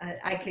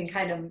 I can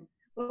kind of,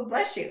 well,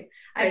 bless you.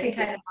 I can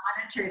kind of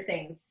monitor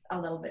things a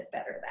little bit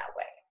better that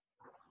way.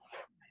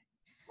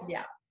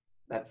 Yeah.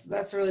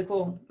 That's really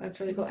cool. That's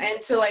really cool.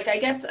 And so I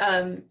guess,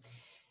 so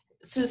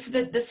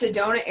the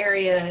Sedona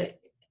area,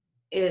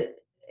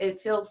 it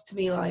feels to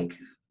me like,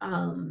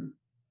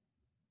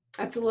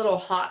 that's a little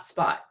hot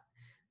spot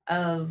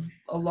of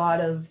a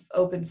lot of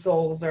open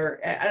souls, or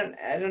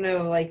I don't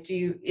know,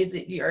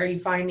 are you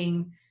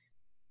finding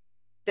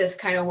this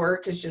kind of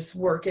work is just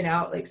working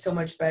out so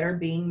much better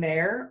being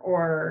there,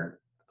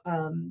 or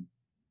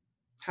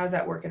how's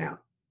that working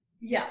out?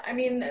 Yeah, I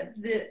mean,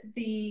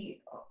 the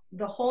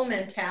whole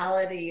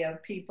mentality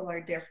of people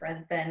are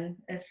different than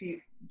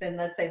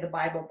let's say the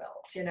Bible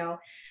Belt.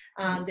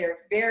 They're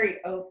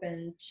very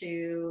open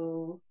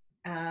to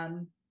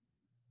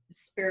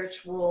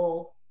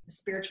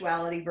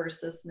spirituality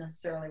versus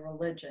necessarily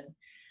religion.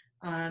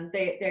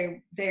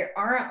 They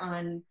are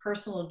on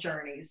personal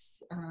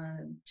journeys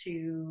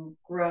to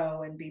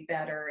grow and be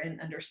better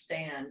and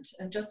understand,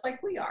 and just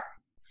like we are.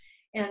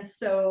 And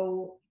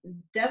so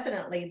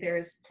definitely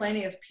there's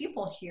plenty of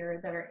people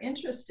here that are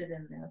interested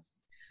in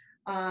this.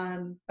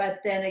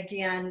 But then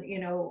again,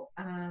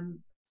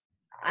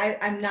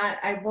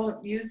 I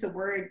won't use the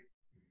word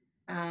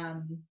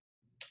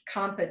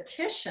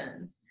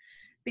competition,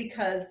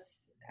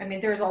 because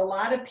there's a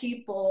lot of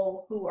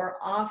people who are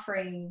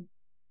offering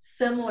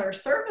similar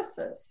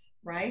services,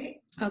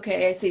 right?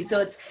 Okay, I see. So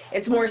it's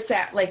more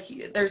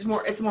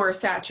it's more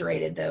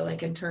saturated though,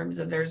 in terms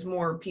of there's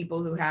more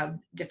people who have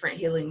different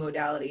healing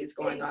modalities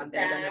going on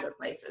there than other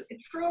places.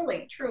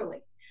 Truly.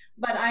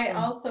 But I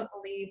also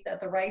believe that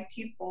the right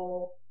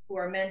people who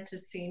are meant to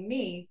see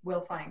me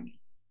will find me.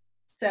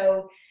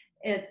 So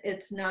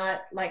it's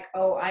not like,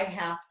 oh, I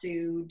have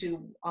to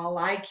do all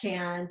I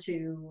can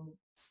to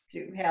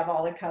have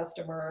all the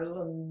customers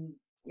and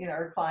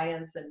our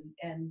clients,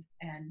 and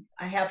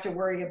I have to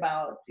worry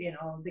about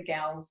the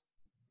gals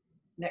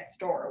next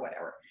door or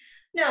whatever.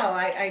 No,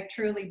 I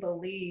truly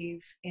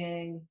believe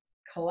in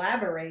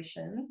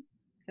collaboration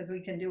because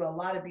we can do a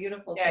lot of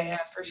beautiful Yeah, things yeah,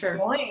 for sure.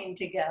 join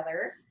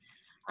together.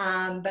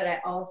 But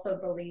I also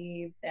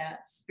believe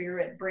that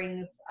spirit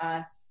brings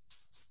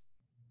us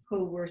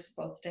who we're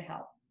supposed to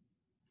help.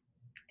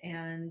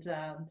 And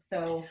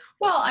so.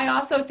 Well, I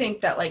also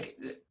think that like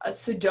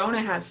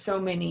Sedona has so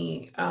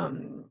many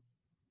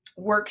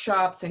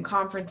workshops and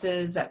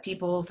conferences that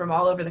people from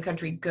all over the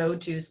country go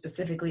to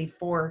specifically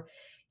for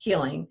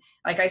healing.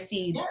 Like I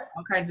see Yes.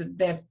 all kinds of,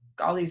 they have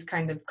all these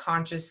kind of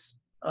conscious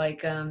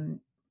like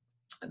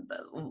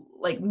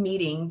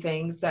meeting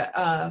things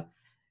that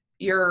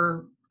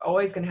you're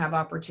always going to have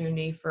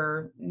opportunity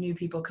for new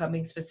people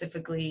coming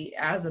specifically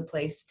as a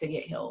place to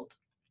get healed.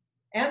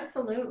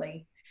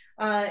 Absolutely.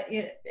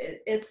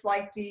 It's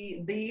like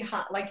the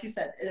hot, like you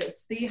said,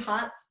 it's the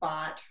hot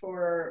spot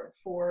for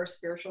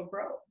spiritual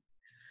growth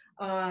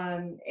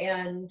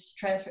and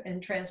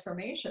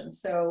transformation.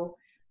 So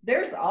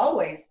there's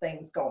always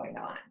things going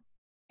on,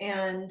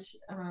 and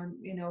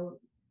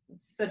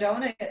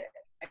Sedona.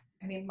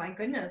 I mean, my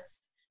goodness,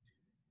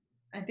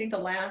 I think the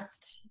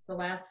last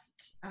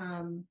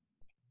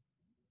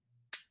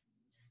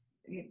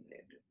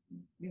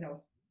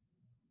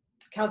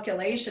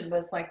calculation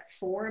was like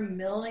 4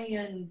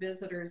 million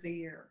visitors a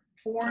year.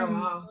 4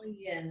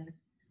 million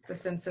the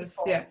census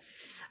people, yeah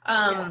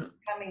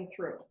coming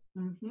through.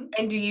 Mm-hmm.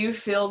 And do you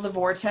feel the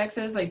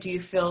vortexes? Like, do you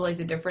feel like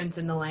the difference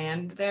in the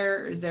land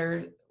there? Is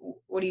there,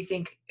 what do you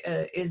think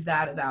is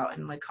that about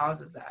and like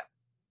causes that?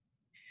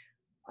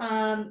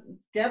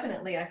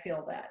 Definitely I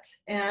feel that,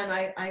 and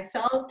I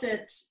felt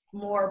it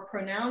more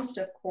pronounced,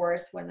 of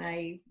course, when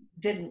I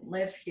didn't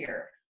live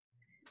here.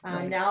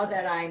 Right. Now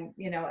that I'm,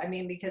 I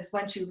mean, because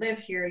once you live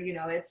here,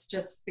 it's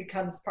just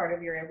becomes part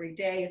of your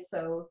everyday.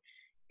 So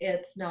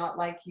it's not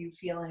like you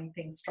feel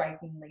anything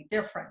strikingly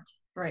different.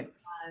 Right.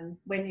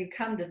 When you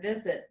come to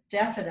visit,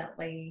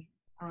 definitely,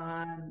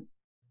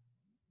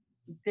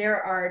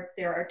 there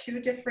are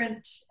two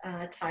different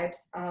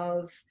types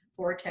of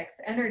vortex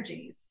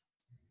energies.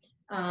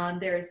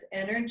 There's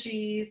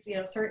energies,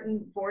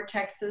 certain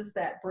vortexes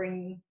that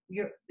bring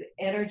your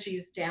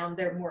energies down.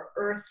 They're more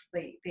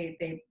earthly.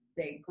 They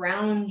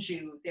ground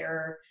you.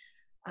 They're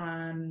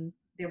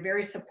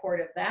very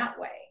supportive that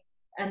way.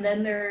 And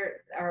then there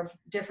are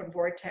different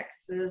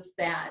vortexes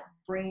that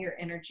bring your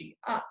energy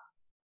up.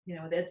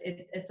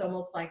 It's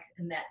almost like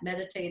in that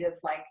meditative,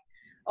 like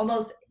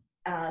almost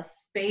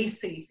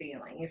spacey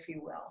feeling, if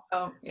you will.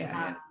 Oh,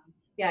 yeah.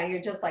 Yeah,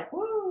 you're just like,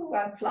 woo,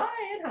 I'm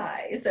flying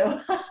high. So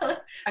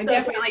I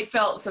definitely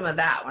felt some of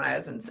that when I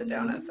was in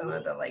Sedona, some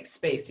of the like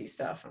spacey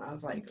stuff. And I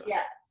was like, oh.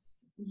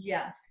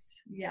 Yes.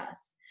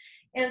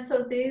 And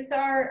so these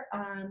are,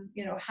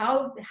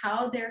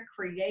 how they're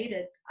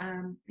created.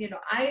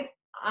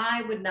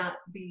 I would not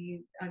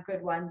be a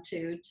good one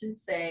to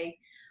say,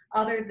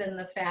 other than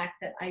the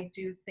fact that I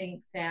do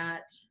think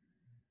that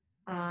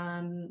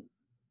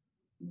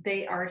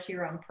they are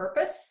here on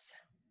purpose.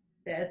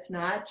 That it's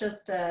not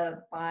just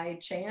by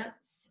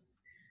chance.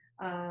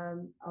 A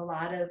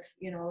lot of,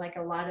 like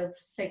a lot of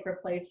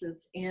sacred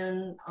places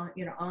on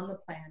the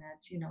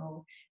planet,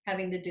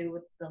 having to do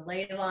with the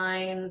ley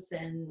lines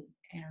and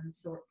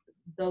sort of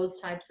those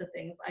types of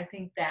things. I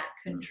think that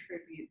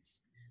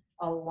contributes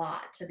a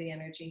lot to the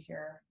energy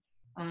here.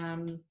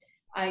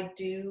 I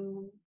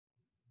do,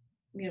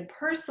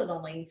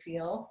 personally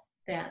feel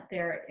that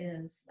there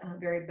is a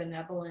very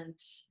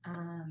benevolent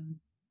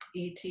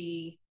ET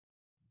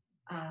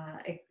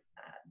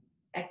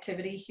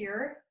activity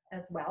here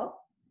as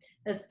well,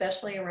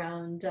 especially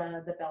around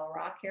the Bell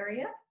Rock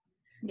area.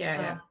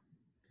 Yeah.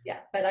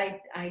 But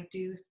I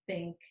do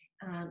think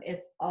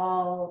it's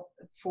all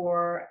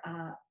for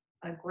a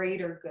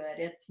greater good.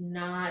 It's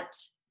not,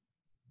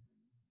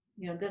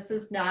 this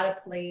is not a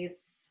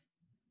place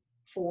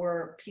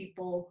for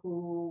people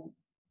who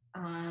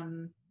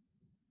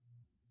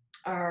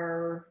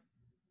are,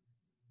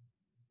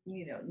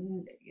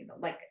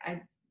 like,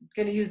 I'm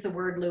going to use the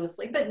word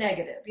loosely, but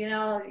negative,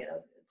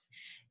 it's,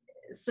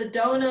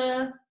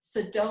 Sedona,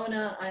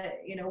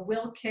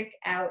 will kick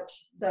out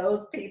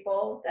those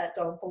people that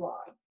don't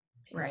belong.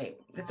 Right.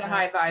 It's a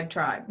high vibe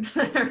tribe.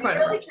 It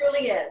really,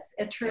 truly is.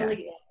 It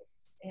truly is.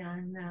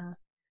 And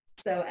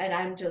and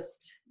I'm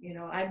just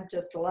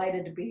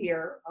delighted to be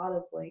here,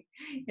 honestly.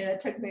 It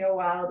took me a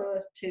while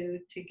to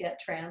get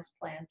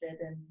transplanted,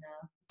 and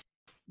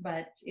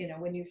but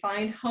when you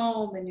find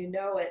home and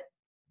it,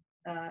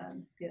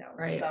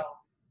 right. So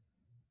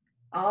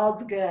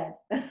all's good.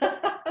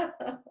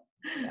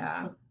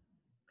 Yeah.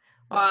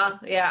 Well,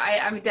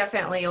 yeah, I'm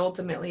definitely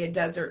ultimately a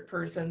desert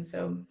person,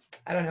 so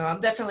I don't know.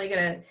 I'm definitely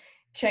gonna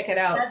check it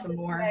out some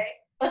more.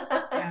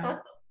 Yeah.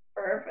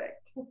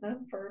 Perfect.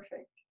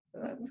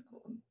 That's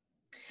cool.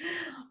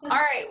 All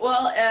right.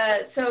 Well,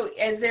 so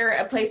is there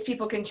a place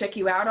people can check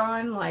you out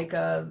on? Like,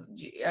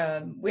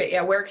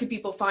 where can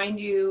people find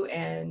you,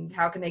 and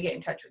how can they get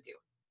in touch with you?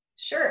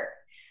 Sure.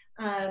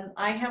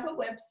 I have a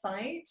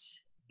website,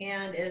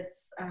 and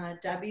it's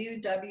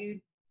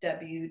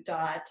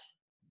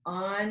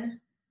www.onangelswitch.com.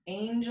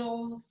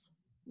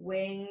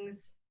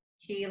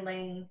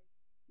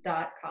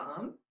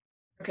 wingshealing.com.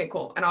 Okay,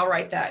 cool. And I'll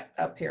write that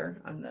up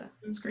here on the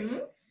screen.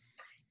 Mm-hmm.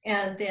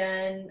 And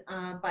then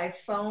by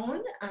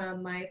phone,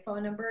 my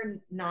phone number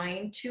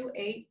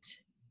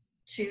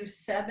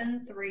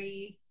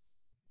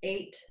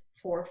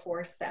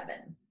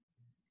 928-273-8447.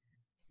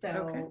 So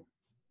Okay.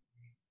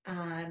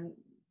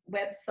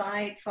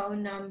 website,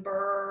 phone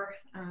number,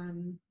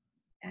 and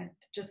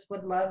just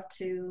would love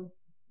to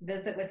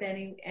visit with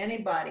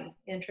anybody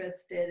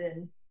interested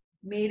in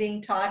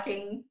meeting,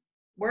 talking,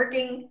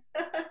 working.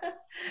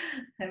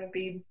 That would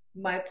be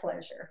my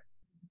pleasure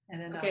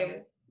and an Okay.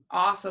 honor.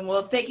 Awesome.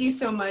 Well, thank you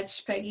so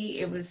much, Peggy.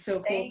 It was so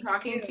cool Thank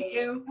talking you. to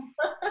you.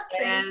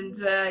 Thank And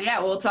you. yeah,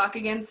 we'll talk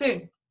again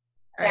soon.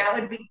 All That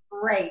right. would be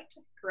great.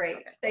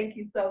 Great. Thank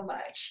you so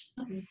much.